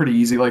 It's pretty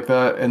easy like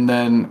that, and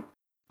then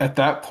at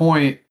that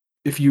point,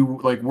 if you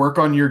like work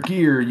on your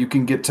gear, you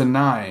can get to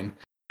 9.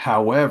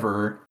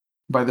 However,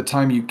 by the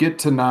time you get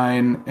to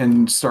 9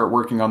 and start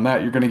working on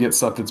that, you're going to get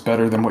stuff that's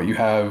better than what you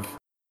have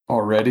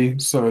already.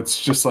 So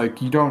it's just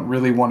like, you don't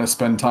really want to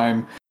spend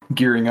time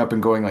gearing up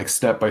and going like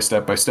step by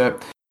step by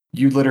step.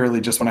 You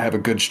literally just want to have a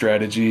good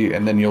strategy,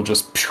 and then you'll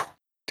just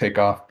take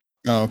off.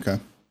 Oh, okay.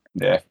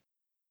 Yeah.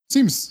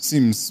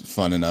 Seems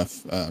fun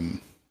enough. I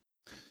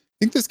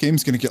think this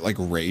game's going to get like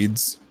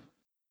raids.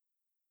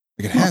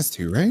 Like it has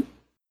to, right?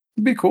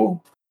 It'd be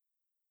cool.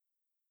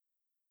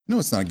 No,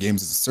 it's not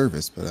games as a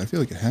service, but I feel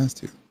like it has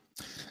to.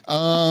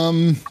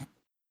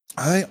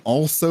 I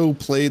also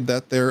played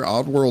that there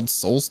Oddworld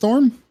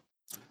Soulstorm,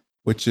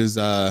 which is is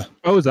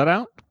that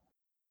out?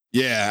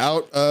 Yeah,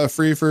 out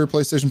free for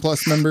PlayStation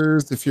Plus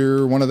members if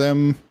you're one of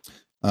them.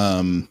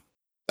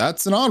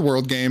 That's an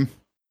Oddworld game.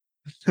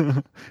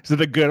 Is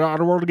it a good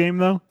Oddworld game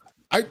though?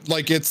 I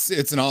like it's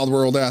an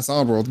Oddworld ass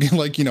Oddworld game,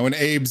 like, you know, an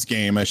Abe's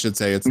game, I should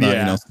say. It's not,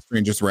 you know,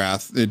 Stranger's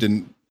Wrath. It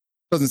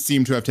doesn't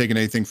seem to have taken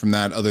anything from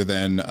that other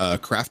than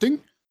crafting.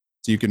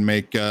 So you can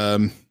make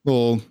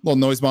little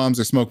noise bombs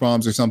or smoke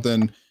bombs or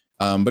something.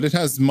 But it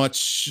has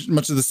much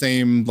of the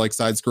same like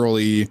side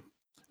scrolly,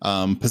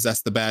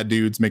 possess the bad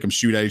dudes, make them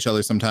shoot at each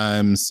other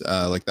sometimes,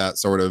 like that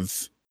sort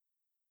of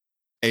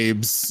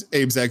Abe's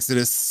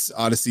Exodus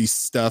Odyssey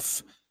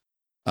stuff.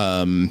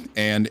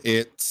 And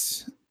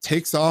it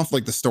takes off,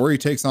 like the story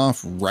takes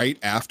off right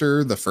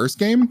after the first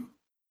game,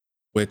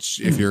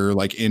 which if you're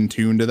like in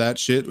tune to that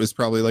shit was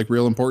probably like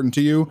real important to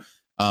you.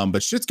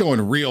 But shit's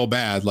going real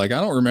bad. Like I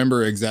don't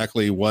remember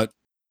exactly what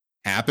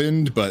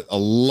happened, but a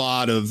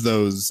lot of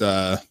those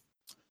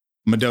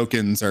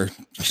Madokans are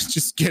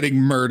just getting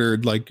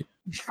murdered like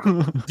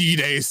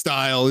D-Day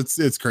style.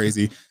 It's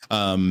crazy.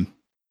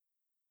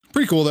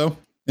 Pretty cool though,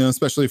 you know,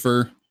 especially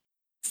for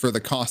the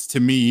cost to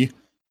me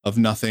of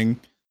nothing.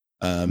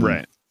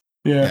 Right.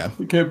 Yeah.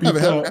 You can't beat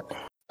that.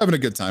 Having a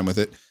good time with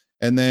it.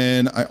 And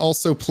then I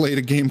also played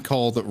a game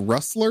called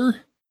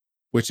Rustler,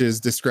 which is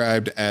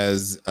described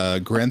as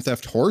Grand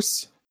Theft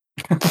Horse,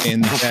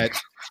 in that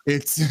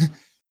it's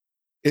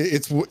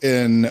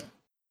an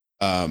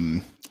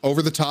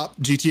over the top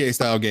GTA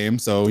style game.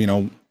 So, you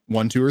know,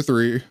 1, 2, or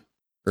 3,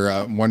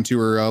 or 1, 2,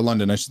 or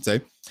London, I should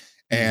say.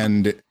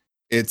 And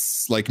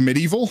it's like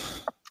medieval.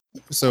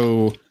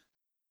 So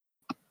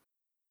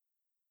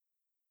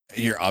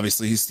here,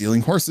 obviously, he's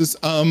stealing horses.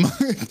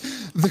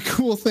 The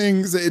cool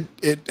things,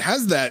 it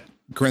has that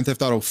Grand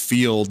Theft Auto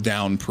feel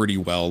down pretty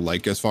well.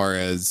 Like as far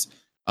as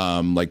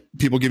like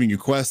people giving you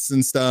quests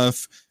and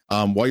stuff.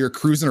 While you're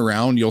cruising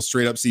around, you'll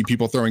straight up see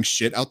people throwing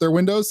shit out their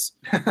windows.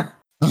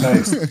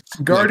 Nice.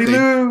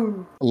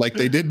 Guardy-loo! Like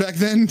they did back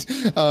then.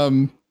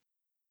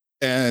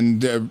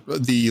 And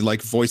the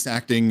like voice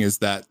acting is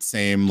that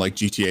same like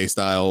GTA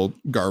style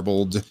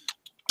garbled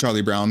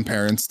Charlie Brown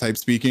parents type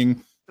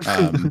speaking.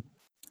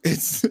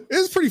 It's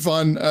pretty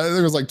fun.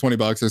 There was like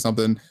 $20 or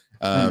something.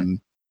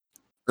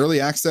 Early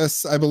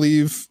access, I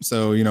believe.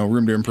 So,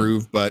 room to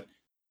improve, but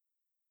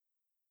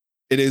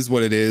it is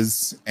what it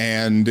is.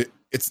 And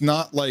it's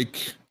not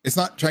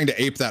trying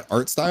to ape that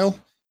art style.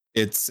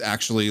 It's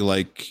actually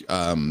like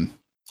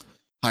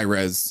high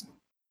res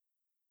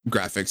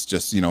graphics,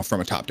 just,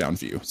 from a top down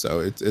view. So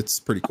it's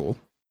pretty cool.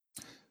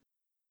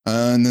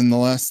 And then the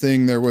last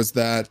thing, there was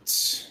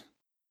that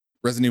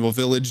Resident Evil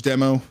Village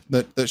demo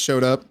that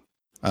showed up.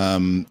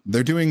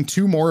 They're doing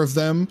 2 more of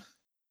them,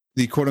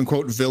 the quote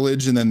unquote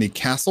village and then the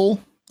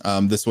castle.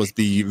 This was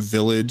the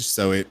village,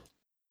 so it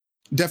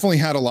definitely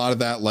had a lot of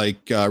that like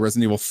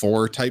Resident Evil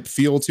 4 type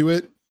feel to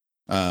it.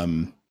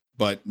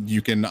 But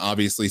you can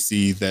obviously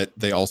see that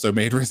they also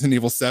made Resident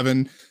Evil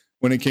 7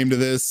 when it came to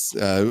this.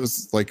 It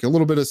was like a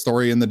little bit of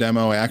story in the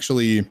demo.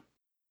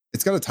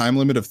 It's got a time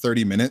limit of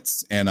 30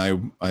 minutes, and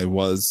I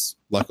was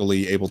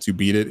luckily able to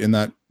beat it in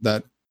that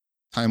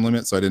time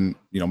limit, so I didn't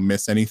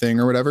miss anything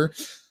or whatever.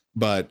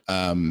 But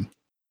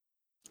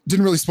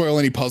didn't really spoil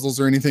any puzzles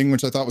or anything,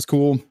 which I thought was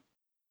cool.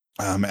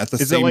 At the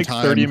Is same it like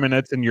time, 30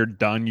 minutes and you're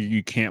done?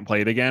 You can't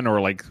play it again,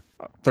 or like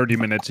 30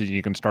 minutes and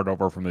you can start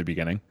over from the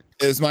beginning?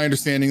 It's my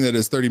understanding that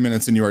it's 30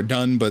 minutes and you are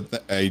done,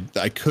 but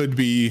I could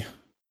be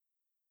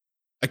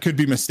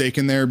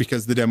mistaken there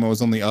because the demo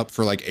was only up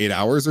for like 8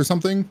 hours or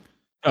something.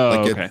 Oh,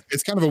 okay.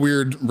 It's kind of a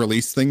weird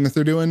release thing that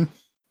they're doing.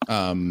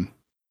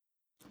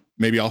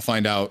 Maybe I'll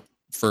find out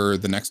for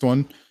the next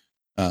one.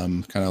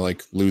 Kind of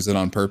like lose it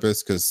on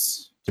purpose,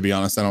 because to be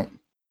honest, I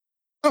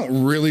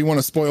don't really want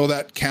to spoil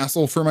that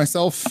castle for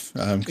myself,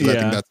 because I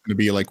think that's going to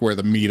be like where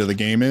the meat of the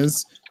game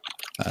is.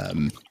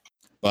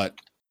 But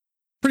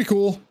pretty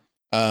cool.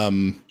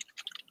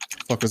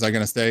 Fuck was I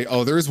going to say?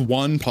 Oh, there is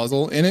one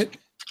puzzle in it,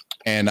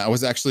 and I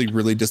was actually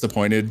really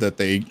disappointed that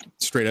they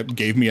straight up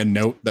gave me a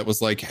note that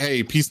was like,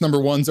 hey, piece number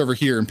 1's over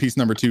here and piece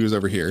number 2 is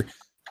over here.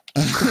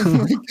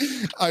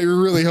 I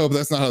really hope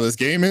that's not how this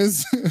game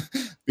is,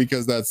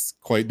 because that's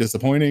quite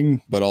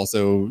disappointing. But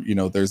also,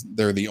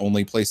 they're the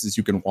only places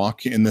you can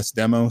walk in this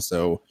demo,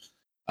 so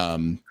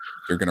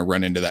you're gonna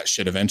run into that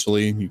shit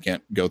eventually. You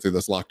can't go through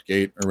this locked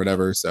gate or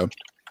whatever. So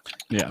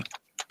yeah,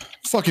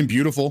 fucking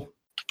beautiful,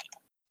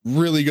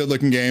 really good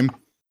looking game.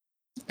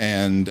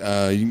 And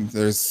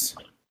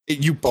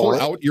you pull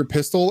out your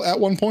pistol at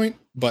one point,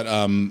 but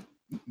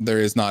there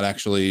is not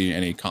actually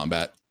any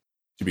combat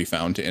to be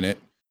found in it.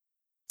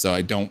 So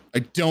I don't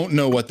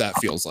know what that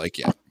feels like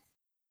yet.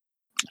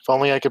 If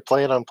only I could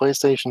play it on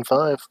PlayStation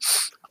 5.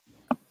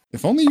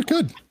 If only you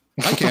could.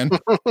 I can.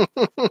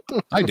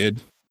 I did.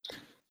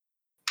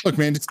 Look,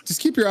 man, just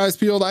keep your eyes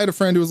peeled. I had a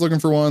friend who was looking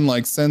for one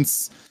like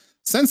since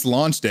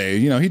launch day.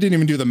 He didn't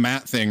even do the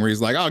Matt thing where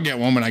he's like, I'll get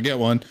one when I get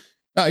one.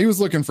 No, he was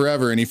looking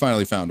forever and he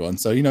finally found one.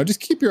 So, just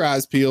keep your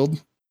eyes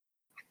peeled.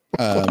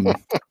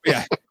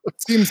 Yeah,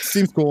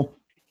 seems cool.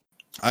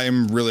 I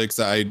am really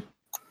excited.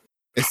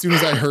 As soon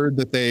as I heard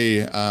that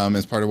they,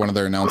 as part of one of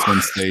their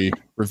announcements, they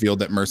revealed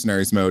that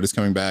Mercenaries mode is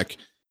coming back.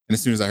 And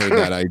as soon as I heard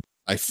that,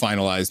 I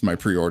finalized my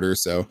pre-order.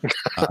 So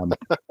I'm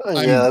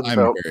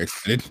very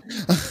excited.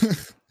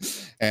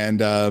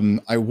 And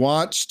I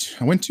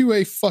went to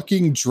a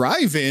fucking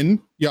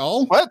drive-in,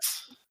 y'all. What?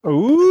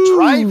 Ooh,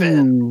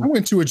 drive-in. I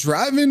went to a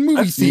drive-in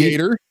movie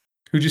theater.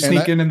 Who'd you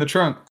sneak in the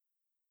trunk?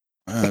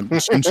 Chim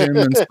Chim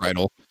and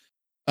Spritle.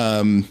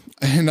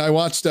 And I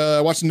watched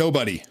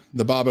Nobody,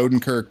 the Bob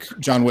Odenkirk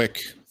John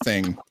Wick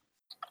thing.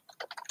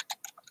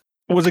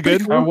 Was it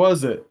good? How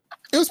was it?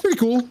 It was pretty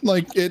cool.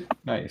 Like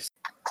nice.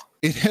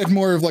 It had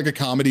more of like a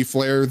comedy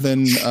flair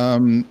than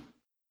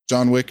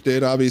John Wick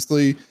did,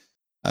 obviously.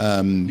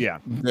 Yeah.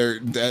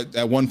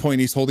 At one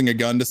point he's holding a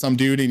gun to some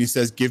dude and he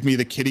says, "Give me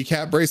the kitty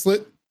cat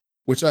bracelet,"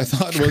 which I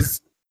thought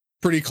was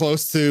pretty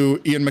close to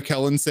Ian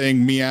McKellen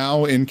saying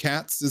meow in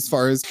Cats as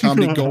far as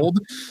comedy gold.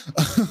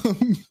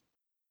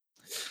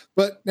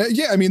 But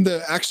yeah, I mean,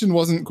 the action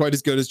wasn't quite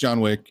as good as John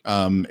Wick.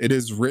 It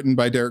is written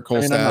by Derek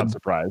Kolstad. I'm not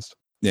surprised.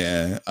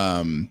 Yeah.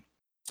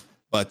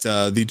 But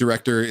the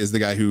director is the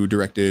guy who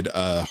directed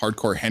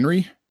Hardcore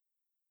Henry,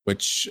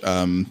 which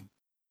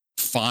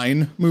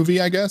fine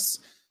movie, I guess.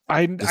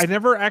 I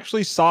never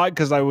actually saw it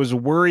because I was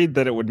worried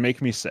that it would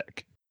make me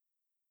sick.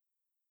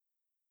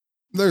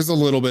 There's a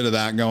little bit of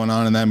that going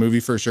on in that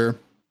movie for sure.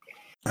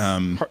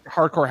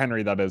 Hardcore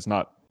Henry, that is,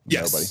 not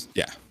yes. Nobody.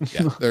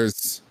 Yeah.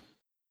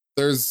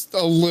 There's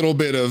a little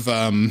bit of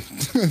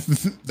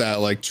that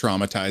like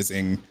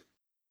traumatizing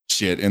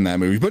shit in that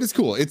movie, but it's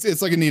cool.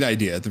 It's like a neat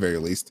idea at the very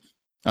least.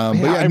 But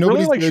yeah, I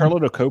really like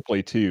Charlotte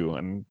Copley too,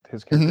 and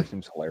his character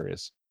seems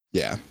hilarious.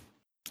 Yeah,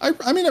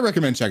 I mean, I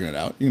recommend checking it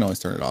out. You can always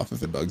turn it off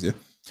if it bugs you.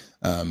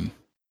 But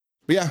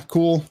yeah,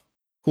 cool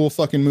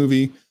fucking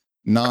movie.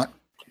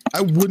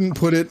 I wouldn't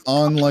put it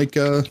on like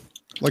a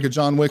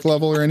John Wick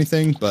level or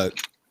anything, but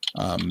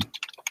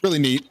really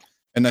neat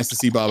and nice to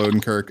see Bob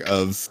Odenkirk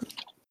of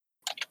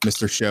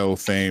Mr. Show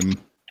fame.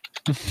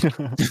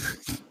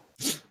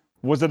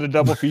 Was it a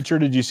double feature?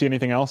 Did you see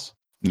anything else?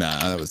 Nah,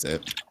 that was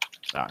it.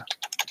 Ah.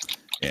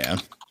 Yeah.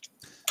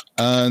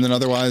 And then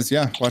otherwise,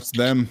 yeah, watched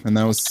them, and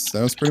that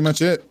was pretty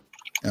much it.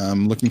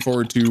 I'm looking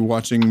forward to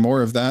watching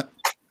more of that,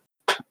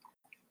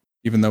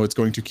 even though it's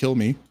going to kill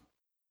me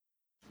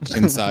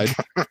inside.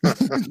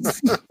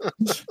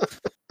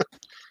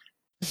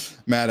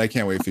 Matt, I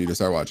can't wait for you to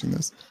start watching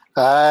this.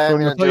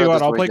 I'll tell you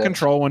what, I'll play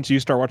Control once you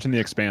start watching The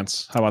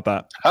Expanse. How about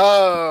that?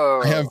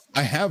 Oh,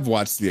 I have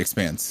watched The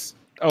Expanse.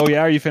 Oh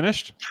yeah, are you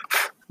finished?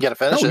 You gotta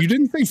finish it. No, you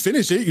didn't say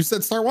finish it. You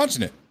said start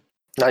watching it.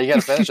 No, you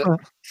gotta finish it.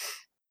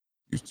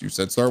 You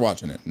said start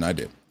watching it, and I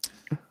did.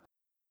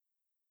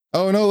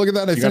 Oh no, look at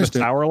that. I you finished got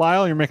a sour,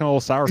 Lyle? You're making a little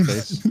sour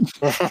face.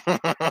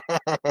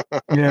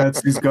 Yeah,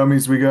 it's these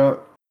gummies we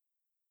got.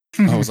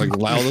 I was like,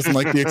 Lyle doesn't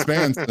like The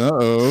Expanse.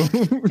 Uh-oh.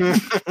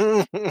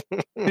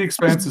 The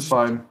Expanse is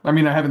fine. I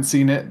mean, I haven't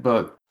seen it,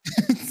 but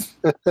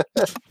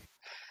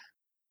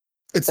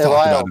It's Hey, talked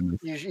Lyle, about in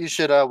this. you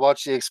should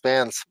watch The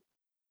Expanse.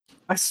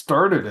 I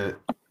started it.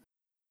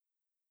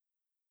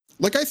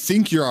 Like, I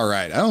think you're all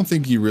right. I don't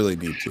think you really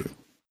need to.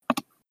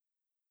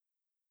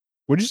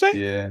 What'd you say?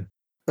 Yeah.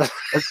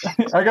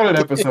 I got an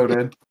episode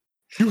in.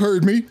 You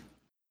heard me.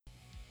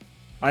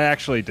 I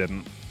actually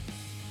didn't.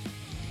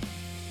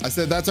 I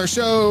said that's our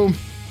show.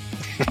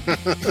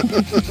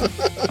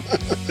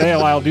 Hey,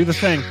 Lyle, do the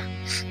thing.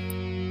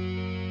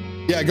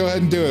 Yeah, go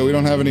ahead and do it. We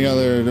don't have any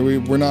other.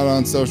 We're not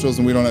on socials,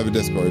 and we don't have a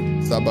Discord.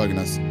 Stop bugging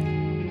us.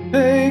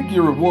 Take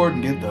your reward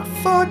and get the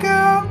fuck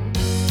out.